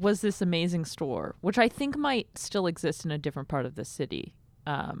 There was this amazing store, which I think might still exist in a different part of the city.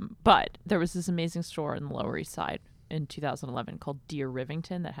 But there was this amazing store in the Lower East Side in 2011 called Dear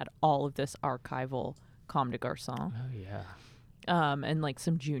Rivington that had all of this archival Comme des Garçons. Oh, yeah. And like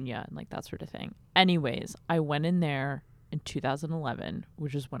some Junia and like that sort of thing. Anyways, I went in there in 2011,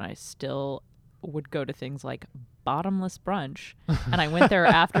 which is when I still would go to things like bottomless brunch. And I went there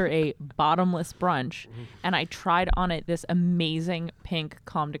after a bottomless brunch and I tried on it this amazing pink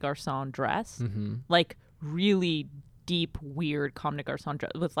Comme des Garçons dress. Mm-hmm. Like really deep, weird Comme des Garçons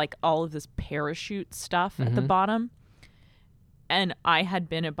dress with like all of this parachute stuff at the Mhm. bottom. And I had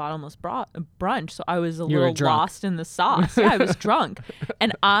been at bottomless brunch, so I was a You were little drunk. lost in the sauce. Yeah, I was drunk.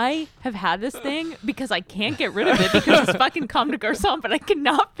 And I have had this thing because I can't get rid of it because it's fucking Comme des Garçons, but I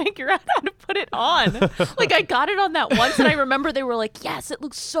cannot figure out how to put it on. Like, I got it on that once, and I remember they were like, yes, it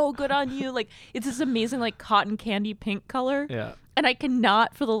looks so good on you. Like, it's this amazing, like, cotton candy pink color. Yeah. And I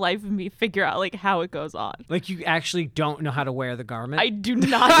cannot, for the life of me, figure out, like, how it goes on. Like you actually don't know how to wear the garment? I do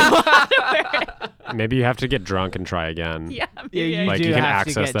not know how to wear it. Maybe you have to get drunk and try again. Yeah, Yeah, maybe you I Like do you can have to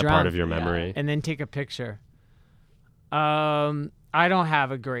access get that drunk. part of your Yeah. memory. and then take a picture. I don't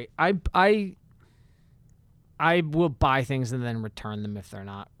have a great. I will buy things and then return them if they're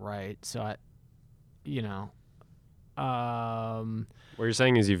not right. So I. What What you're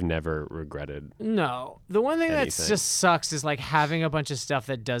saying is you've never regretted. No. The one thing that Anything. just sucks is like having a bunch of stuff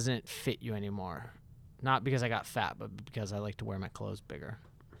that doesn't fit you anymore. Not because I got fat, but because I like to wear my clothes bigger.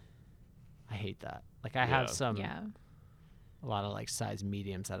 I hate that. Like I have Yeah. a lot of like size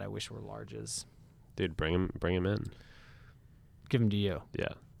mediums that I wish were larges. Dude, bring him in. Give them to you. Yeah,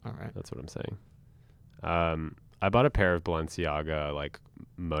 All right. that's what I'm saying. I bought a pair of Balenciaga like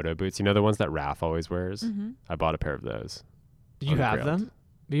moto boots. You know the ones that Raph always wears? Mm-hmm. I bought a pair of those. Do you have Unreal. them?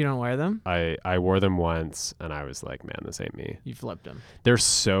 But you don't wear them? I wore them once and I was like, man, this ain't me. You flipped them. They're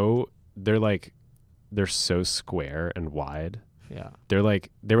so square and wide. Yeah. They were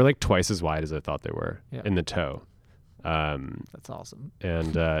like twice as wide as I thought they were in the toe. That's awesome.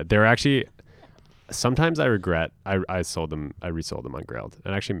 And they're actually sometimes I regret I resold them on Grailed.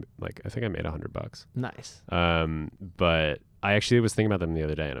 And actually like I think I made $100. Nice. But I actually was thinking about them the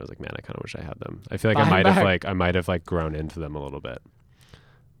other day and I was like, man, I kind of wish I had them. I feel like Buy 'em I might have like grown into them a little bit.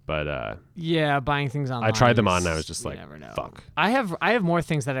 But Yeah, buying things online. I tried them on is- and I was just you like, never know. fuck. I have more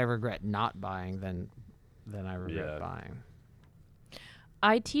things that I regret not buying than I regret Yeah. buying.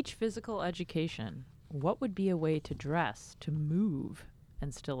 I teach physical education. What would be a way to dress, to move,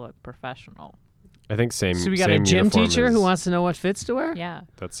 and still look professional? I think same. So we got a same gym uniform teacher as- who wants to know what fits to wear? Yeah.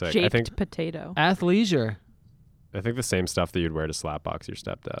 That's sick. Shaped potato. Athleisure. I think the same stuff that you'd wear to slapbox your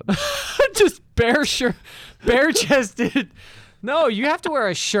stepdad. Just bare chested. No, you have to wear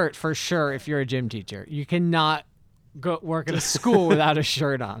a shirt for sure if you're a gym teacher. You cannot go work at a school without a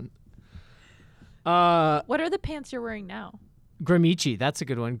shirt on. What are the pants you're wearing now? Gramici, that's a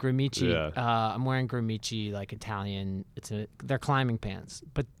good one. Gramici. Yeah. I'm wearing Gramici, like Italian. They're climbing pants,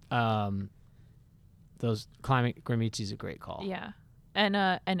 but those climbing Gramici is a great call. Yeah. And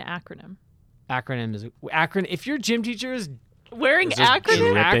an acronym. Acronym. If your gym teacher is Wearing Is just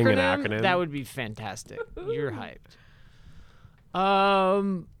acronym? dripping an acronym? that would be fantastic. You're hyped.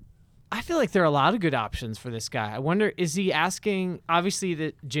 I feel like there are a lot of good options for this guy. I wonder, is he asking? Obviously,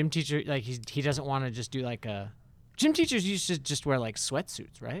 the gym teacher, like he doesn't want to just do like a. Gym teachers used to just wear like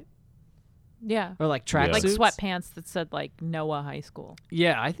sweatsuits, right? Yeah. Or like track Yeah. Like suits. sweatpants that said like Noah High School.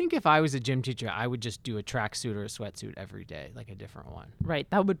 Yeah, I think if I was a gym teacher, I would just do a tracksuit or a sweatsuit every day, like a different one. Right.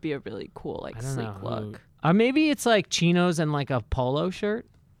 That would be a really cool, like, I don't sleek know. look. Maybe it's like chinos and like a polo shirt.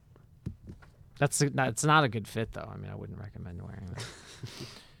 It's not a good fit though. I mean, I wouldn't recommend wearing that.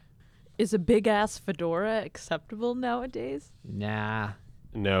 Is a big ass fedora acceptable nowadays? Nah,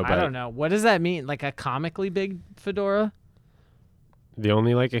 No, but I don't know. What does that mean? Like a comically big fedora? the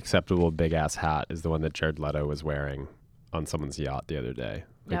only like acceptable big ass hat is the one that Jared Leto was wearing on someone's yacht the other day.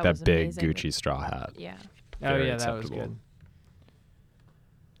 Like That that was big amazing. Gucci straw hat. Yeah. Oh Very yeah, that was acceptable. good.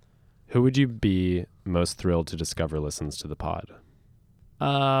 Who would you be most thrilled to discover listens to the pod?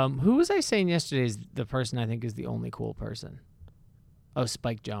 Who was I saying yesterday is the person I think is the only cool person? Oh,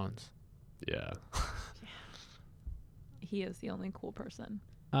 Spike Jones. Yeah. He is the only cool person.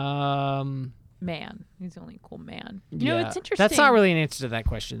 Man. He's the only cool man. You know, yeah. it's interesting. That's not really an answer to that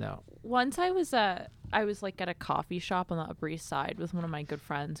question though. Once I was like at a coffee shop on the Upper East Side with one of my good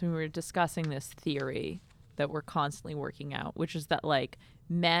friends, and we were discussing this theory that we're constantly working out, which is that like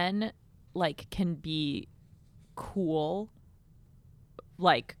men like can be cool,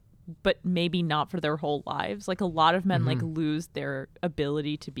 like, but maybe not for their whole lives. Like a lot of men like lose their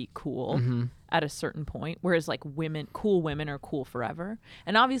ability to be cool at a certain point, whereas like cool women are cool forever.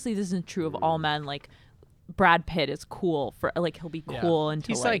 And obviously this isn't true of all men. Like Brad Pitt is cool for like he'll be cool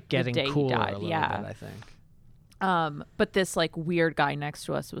until He's like like getting the day cooler he a died. little Yeah. bit, I think. But this like weird guy next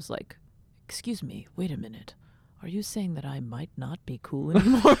to us was like, "Excuse me, wait a minute. Are you saying that I might not be cool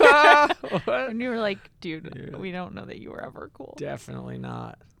anymore?" And you were like, "Dude, we don't know that you were ever cool." Definitely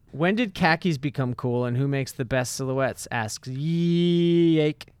not. When did khakis become cool and who makes the best silhouettes? Asks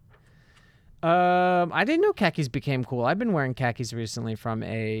Yeek. I didn't know khakis became cool. I've been wearing khakis recently from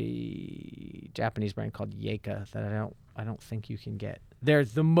a Japanese brand called Yeika that I don't think you can get. They're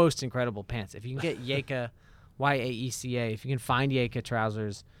the most incredible pants. If you can get Yeika, Yaeca, if you can find Yeika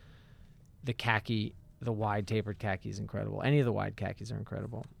trousers, the wide tapered khaki is incredible. Any of the wide khakis are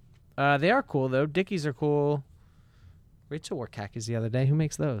incredible. They are cool though. Dickies are cool. Rachel wore khakis the other day. Who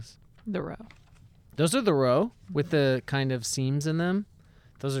makes those? The row. Those are the row with the kind of seams in them.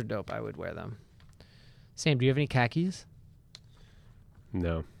 Those are dope. I would wear them. Sam, do you have any khakis?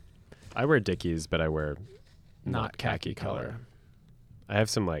 No. I wear Dickies, but I wear Not khaki color. I have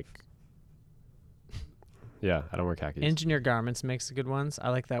some like yeah, I don't wear khakis. Engineer Garments makes the good ones. I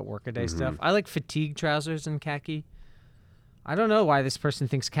like that workaday Mm-hmm. stuff. I like fatigue trousers and khaki. I don't know why this person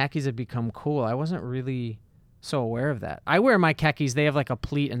thinks khakis have become cool. I wasn't really so aware of that. I wear my khakis. They have like a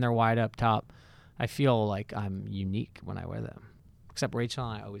pleat and they're wide up top. I feel like I'm unique when I wear them. Except Rachel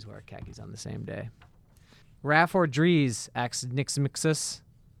and I always wear khakis on the same day. Raph or Drees, asks Nix Mixus.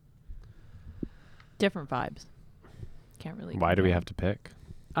 Different vibes. Can't really. Why do we compare. have to pick?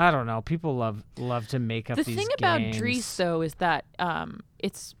 I don't know. People love to make up The these thing games. about Drees though is that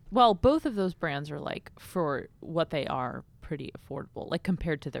it's both of those brands are like for what they are pretty affordable, like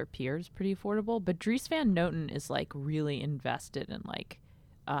compared to their peers, pretty affordable. But Dries Van Noten is like really invested in like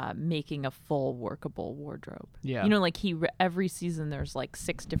making a full workable wardrobe. Yeah. You know, like every season there's like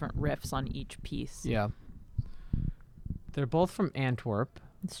 6 different riffs on each piece. Yeah. They're both from Antwerp.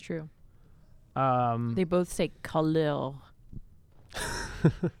 It's true. Um, They both say couleur.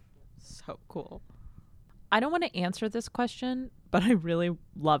 So cool. I don't want to answer this question, but I really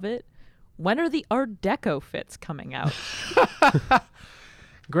love it. When are the Art Deco fits coming out?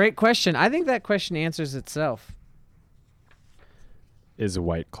 Great question. I think that question answers itself. Is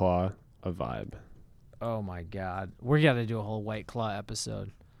White Claw a vibe? Oh my God. We got to do a whole White Claw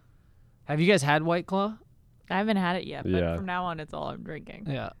episode. Have you guys had White Claw? I haven't had it yet, but Yeah. from now on, it's all I'm drinking.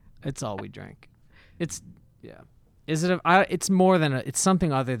 Yeah. It's all we drink. Yeah. Is it it's more than it's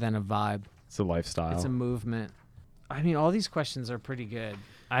something other than a vibe. It's a lifestyle. It's a movement. I mean, all these questions are pretty good.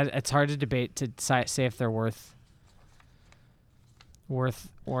 It's hard to debate to say if they're worth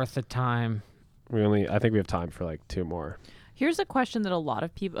the time. I think we have time for like 2 more. Here's a question that a lot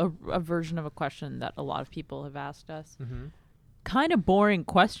of people, a version of a question that a lot of people have asked us. Mm-hmm. Kind of boring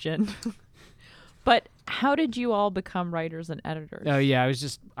question, but how did you all become writers and editors? Oh yeah,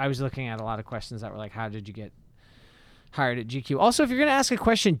 I was looking at a lot of questions that were like, how did you get hired at GQ? Also, if you're gonna ask a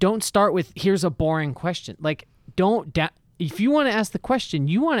question, don't start with here's a boring question. Like, if you want to ask the question,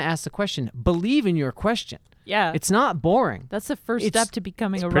 you want to ask the question. Believe in your question. Yeah, It's not boring. that's the first it's- step to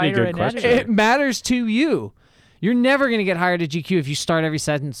becoming a pretty writer good and question. editor. It matters to you. You're never gonna get hired at GQ if you start every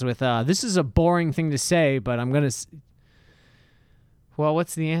sentence with "This is a boring thing to say, but I'm gonna." Well,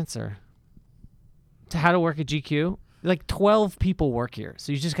 what's the answer? To how to work at GQ? Like 12 people work here,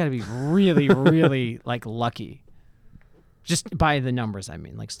 so you just got to be really, really like lucky. Just by the numbers, I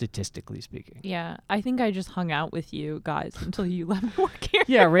mean, like statistically speaking. Yeah, I think I just hung out with you guys until you let me work here.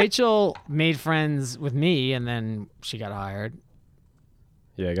 Yeah, Rachel made friends with me, and then she got hired.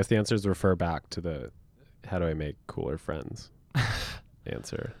 Yeah, I guess the answers refer back to the how do I make cooler friends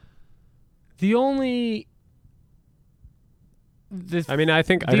answer. The only I mean, I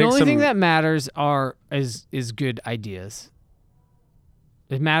think the only some, thing that matters is good ideas.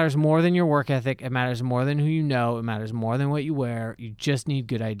 It matters more than your work ethic. It matters more than who you know. It matters more than what you wear. You just need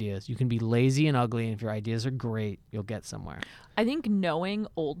good ideas. You can be lazy and ugly, and if your ideas are great, you'll get somewhere. I think knowing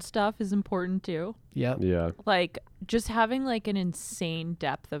old stuff is important too. Yep. yeah, Like just having like an insane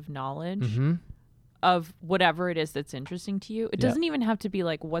depth of knowledge Mm-hmm. of whatever it is that's interesting to you. It Yeah. doesn't even have to be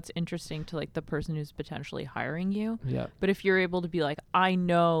like what's interesting to like the person who's potentially hiring you. Yep. But if you're able to be like, I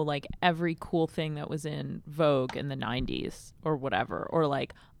know like every cool thing that was in Vogue in the 90s or whatever, or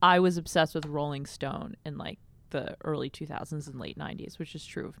like I was obsessed with Rolling Stone in like the early 2000s and late 90s, which is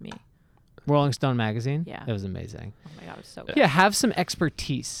true of me. Rolling Stone magazine. Yeah. It was amazing. Oh my God, it was so Yeah, have some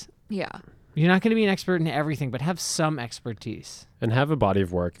expertise. Yeah. You're not going to be an expert in everything, but have some expertise. and have a body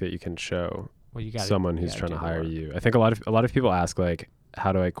of work that you can show Well, you got someone who's trying to hire you. I think a lot of people ask like,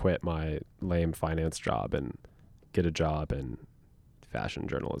 how do I quit my lame finance job and get a job in fashion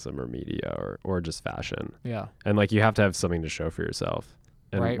journalism or media or just fashion? Yeah. And like you have to have something to show for yourself.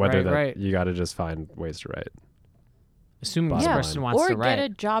 And Right, whether right, that right. you got to just find ways to write. Assuming Bottom this line. person wants Or to get write. a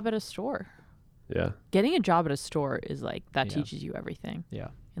job at a store. Yeah. Getting a job at a store is like that Yeah. teaches you everything Yeah.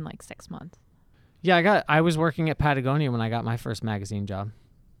 in like 6 months. Yeah, I was working at Patagonia when I got my first magazine job.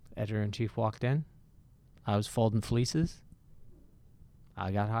 Editor-in-chief walked in. I was folding fleeces.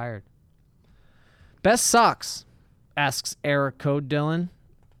 I got hired. Best socks, asks Eric Code Dylan.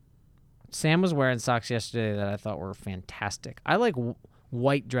 Sam was wearing socks yesterday that I thought were fantastic. I like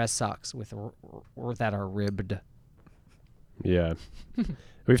white dress socks or that are ribbed. Yeah.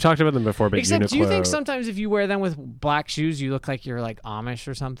 We've talked about them before, but Except, Uniqlo, do you think sometimes if you wear them with black shoes, you look like you're like Amish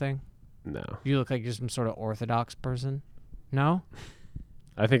or something? No. You look like you're some sort of Orthodox person? No?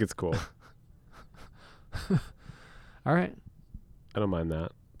 I think it's cool. All right. I don't mind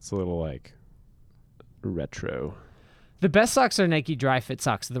that. It's a little like retro. The best socks are Nike Dry Fit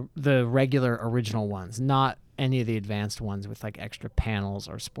socks, the regular original ones, not any of the advanced ones with like extra panels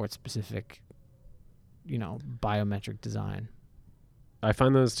or sports specific, biometric design. I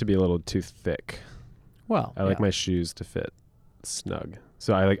find those to be a little too thick. Well, I like my shoes to fit snug.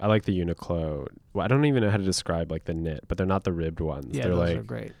 So I like the Uniqlo. Well, I don't even know how to describe like the knit, but they're not the ribbed ones. Yeah, they're those like are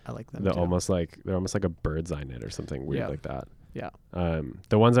great. I like them they're too. almost like a bird's eye knit or something weird Yeah. like that. Yeah.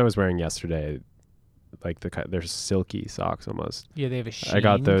 The ones I was wearing yesterday, they're silky socks almost. Yeah, they have a sheen. I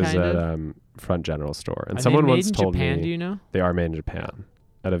got those kind at of. Front General Store, and Are someone they made once in told Japan, me do you know? they are made in Japan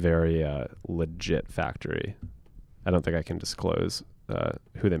at a very legit factory. I don't think I can disclose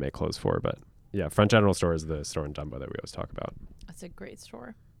who they make clothes for, but yeah, Front General Store is the store in Dumbo that we always talk about. That's a great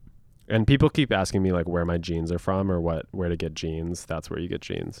store. And people keep asking me like where my jeans are from or where to get jeans. That's where you get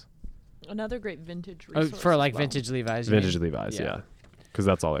jeans. Another great vintage Oh, resource for as like well. vintage Levi's. you Vintage mean? Levi's, Yeah. yeah. Because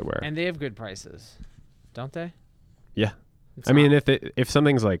that's all I wear. And they have good prices, don't they? Yeah. It's I mean, not- if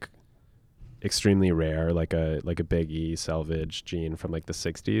something's like extremely rare, like a Big E salvage jean from like the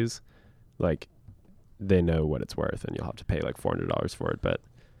 60s, like they know what it's worth, and you'll have to pay like $400 for it. But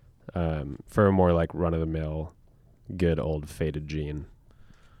for a more like run of the mill, good old faded jean.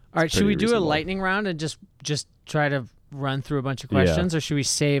 all right, should we pretty do a reasonable. lightning round and just try to run through a bunch of Yeah. questions, or should we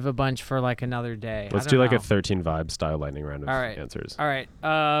save a bunch for like another day? Let's I do don't like know. a 13 vibe style lightning round of All right. answers. All right.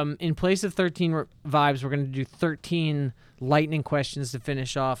 In place of 13 vibes, we're going to do 13 lightning questions to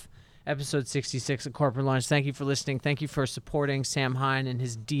finish off episode 66 of Corporate Lunch. Thank you for listening. Thank you for supporting Sam Hine and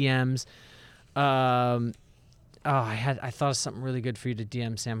his DMs. I thought of something really good for you to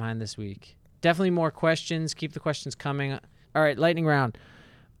DM Sam Hine this week. Definitely more questions. Keep the questions coming. All right, lightning round.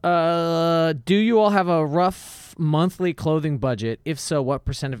 Do you all have a rough monthly clothing budget? If so, what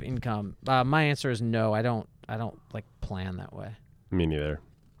 % of income? My answer is no. I don't like plan that way. Me neither.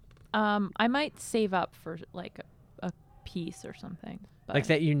 I might save up for like a piece or something. But Like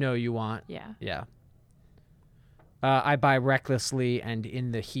that you want. Yeah. Yeah. I buy recklessly and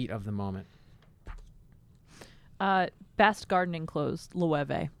in the heat of the moment. Best gardening clothes,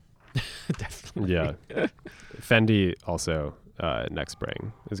 Loewe. Definitely. Yeah. Fendi also next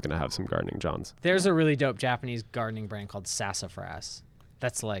spring is going to have some gardening johns. There's a really dope Japanese gardening brand called Sassafras.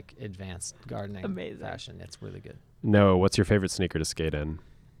 That's like advanced gardening Amazing. fashion. It's really good. No, what's your favorite sneaker to skate in?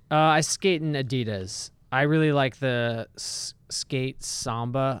 I skate in Adidas. I really like the Skate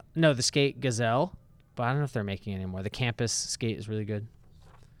Samba. No, the Skate Gazelle. But I don't know if they're making it anymore. The Campus Skate is really good.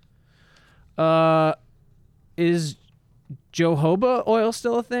 Is jojoba oil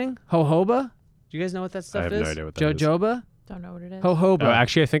still a thing? Jojoba? Do you guys know what that stuff have is? no idea what that is. Jojoba? Don't know what it is. Jojoba. Oh,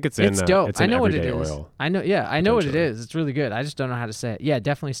 actually, I think it's in. It's dope. It's I in know what it everyday is. oil. I know. Yeah, I know what it Potentially. is. It's really good. I just don't know how to say it. Yeah,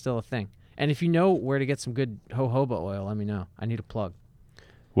 definitely still a thing. And if you know where to get some good jojoba oil, let me know. I need a plug.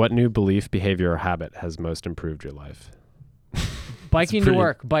 What new belief, behavior, or habit has most improved your life? Biking pretty- to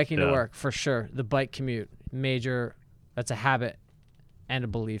work. Biking to yeah. work for sure. The bike commute, major. That's a habit and a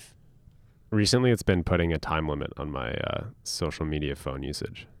belief. Recently, it's been putting a time limit on my social media phone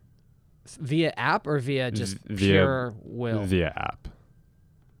usage Via app or via just via- pure will? via app.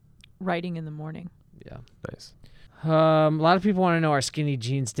 Writing in the morning. Yeah. Nice. A lot of people want to know, are skinny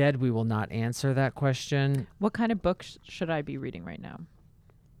jeans dead? We will not answer that question. What kind of books should I be reading right now?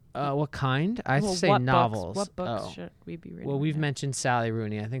 What kind? I Well, say what novels. Books, what books Oh. should we be reading? Well, right we've now? mentioned Sally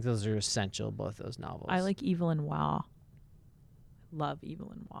Rooney. I think those are essential, both those novels. I like Evelyn Waugh. Love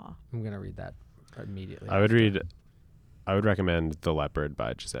Evelyn Waugh. I'm going to read that immediately. I would recommend The Leopard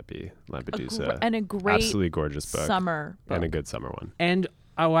by Giuseppe A Lampedusa. and a great Absolutely gorgeous book. summer book. And a good summer one. And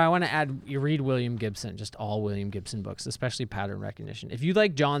I want to add, you read William Gibson, just all William Gibson books, especially Pattern Recognition. If you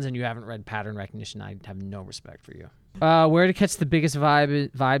like Johns and you haven't read Pattern Recognition, I have no respect for you. Where to catch the biggest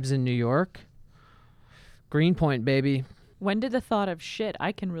vibes in New York? Greenpoint, baby. When did the thought of shit,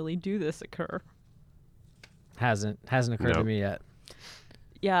 I can really do this occur? Hasn't occurred to Nope. me yet.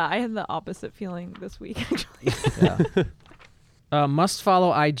 Yeah, I had the opposite feeling this week, actually. Yeah. Must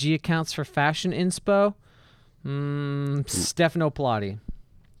follow IG accounts for fashion inspo. Stefano Pilati.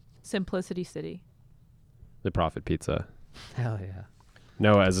 Simplicity City. The Prophet Pizza. Hell yeah.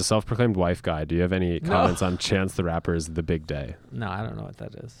 Noah, as a self-proclaimed wife guy, do you have any No. comments on Chance the Rapper's The Big Day? No, I don't know what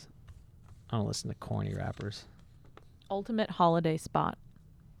that is. I don't listen to corny rappers. Ultimate holiday spot.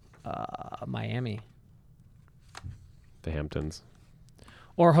 Miami. The Hamptons.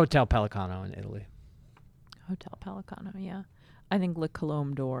 Or Hotel Pelicano in Italy. Hotel Pelicano, yeah. I think Le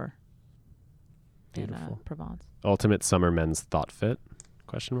Colombe d'Or in Beautiful. Provence. Ultimate summer men's thought fit?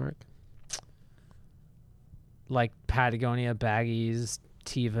 Question mark. Like Patagonia baggies,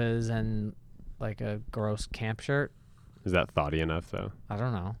 Tevas, and like a gross camp shirt. Is that thoughty enough though? I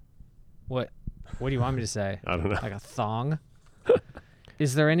don't know. What do you want me to say? I don't know. Like a thong?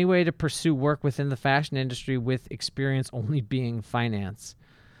 Is there any way to pursue work within the fashion industry with experience only being finance?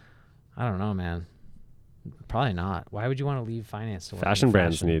 I don't know, man. Probably not. Why would you want to leave finance to work in Fashion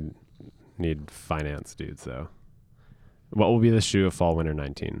brands fashion? need finance dudes though. What will be the shoe of fall winter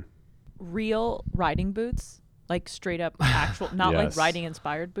 19? Real riding boots, like straight up actual, not like Yes. riding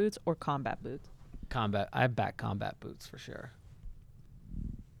inspired boots or combat boots. Combat. I back combat boots for sure.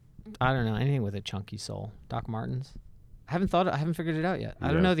 I don't know, anything with a chunky sole. Doc Martens. I haven't figured it out yet. I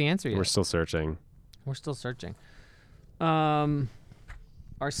don't Yeah. know the answer yet. We're still searching. We're still searching.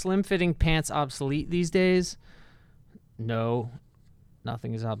 Are slim fitting pants obsolete these days? No,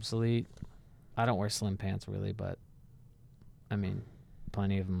 nothing is obsolete. I don't wear slim pants really, but I mean,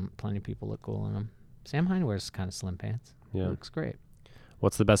 plenty of people look cool in them. Sam Hine wears kind of slim pants. Yeah. Looks great.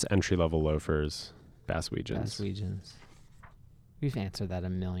 What's the best entry level loafers? Basswegians. Basswegians. We've answered that a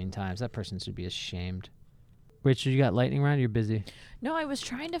million times. That person should be ashamed. Richard, you got lightning round? You're busy. No, I was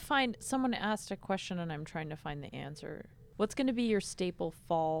trying to find. Someone asked a question, and I'm trying to find the answer. What's going to be your staple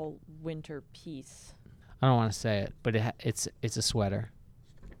fall winter piece? I don't want to say it, but it's a sweater.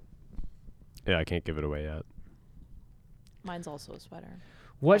 Yeah, I can't give it away yet. Mine's also a sweater.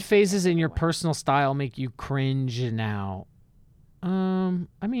 What phases in your Away. personal style make you cringe now?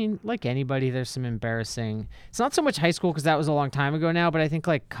 I mean, like anybody, there's some embarrassing. It's not so much high school because that was a long time ago now, but I think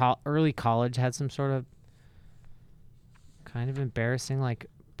like early college had some sort of kind of embarrassing, like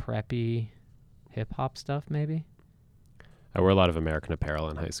preppy hip hop stuff. Maybe I wore a lot of American Apparel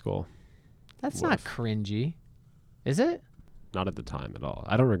in high school. that's not cringy, is it? Not at the time at all.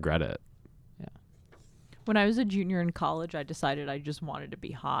 I don't regret it. When I was a junior in college, I decided I just wanted to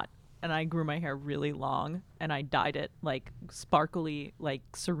be hot. And I grew my hair really long, and I dyed it like sparkly, like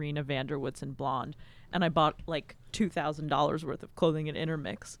Serena Vanderwoodson blonde. And I bought like $2,000 worth of clothing at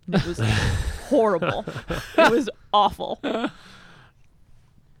Intermix. And it was horrible. It was awful.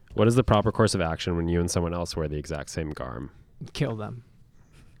 What is the proper course of action when you and someone else wear the exact same garb? Kill them.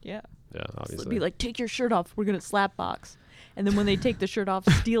 Yeah. Yeah, So obviously. it'd be like, take your shirt off. We're going to slap box. And then when they take the shirt off,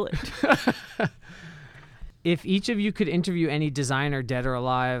 steal it. If each of you could interview any designer, dead or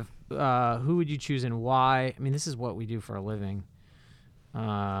alive, who would you choose and why? I mean, this is what we do for a living.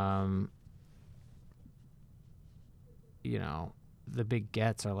 You know, the big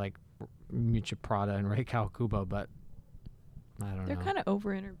gets are like Miuccia Prada and Rei Kawakubo, but I don't They're know. kind of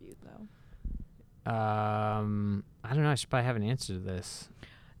over-interviewed, though. I don't know. I should probably have an answer to this.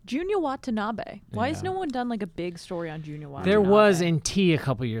 Junya Watanabe. Why has Yeah. no one done like a big story on Junya Watanabe? There was in T a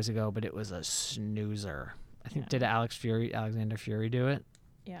couple years ago, but it was a snoozer. I think Yeah. did Alexander Fury do it?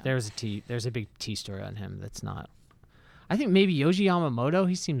 Yeah. There's a big T story on him that's not. I think maybe Yoji Yamamoto.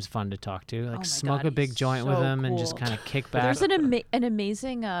 He seems fun to talk to. Like my smoke God, a big he's joint with so him and just cool. kind of kick Well, back. there's an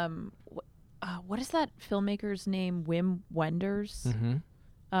amazing what is that filmmaker's name? Wim Wenders.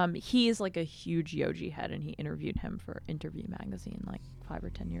 Mm-hmm. He is like a huge Yoji head, and he interviewed him for Interview Magazine like 5 or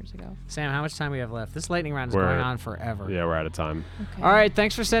 10 years ago. Sam, how much time we have left? This lightning round is We're- going on forever. Yeah, we're out of time. Okay. All right.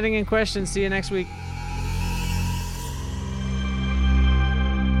 Thanks for sending in questions. See you next week.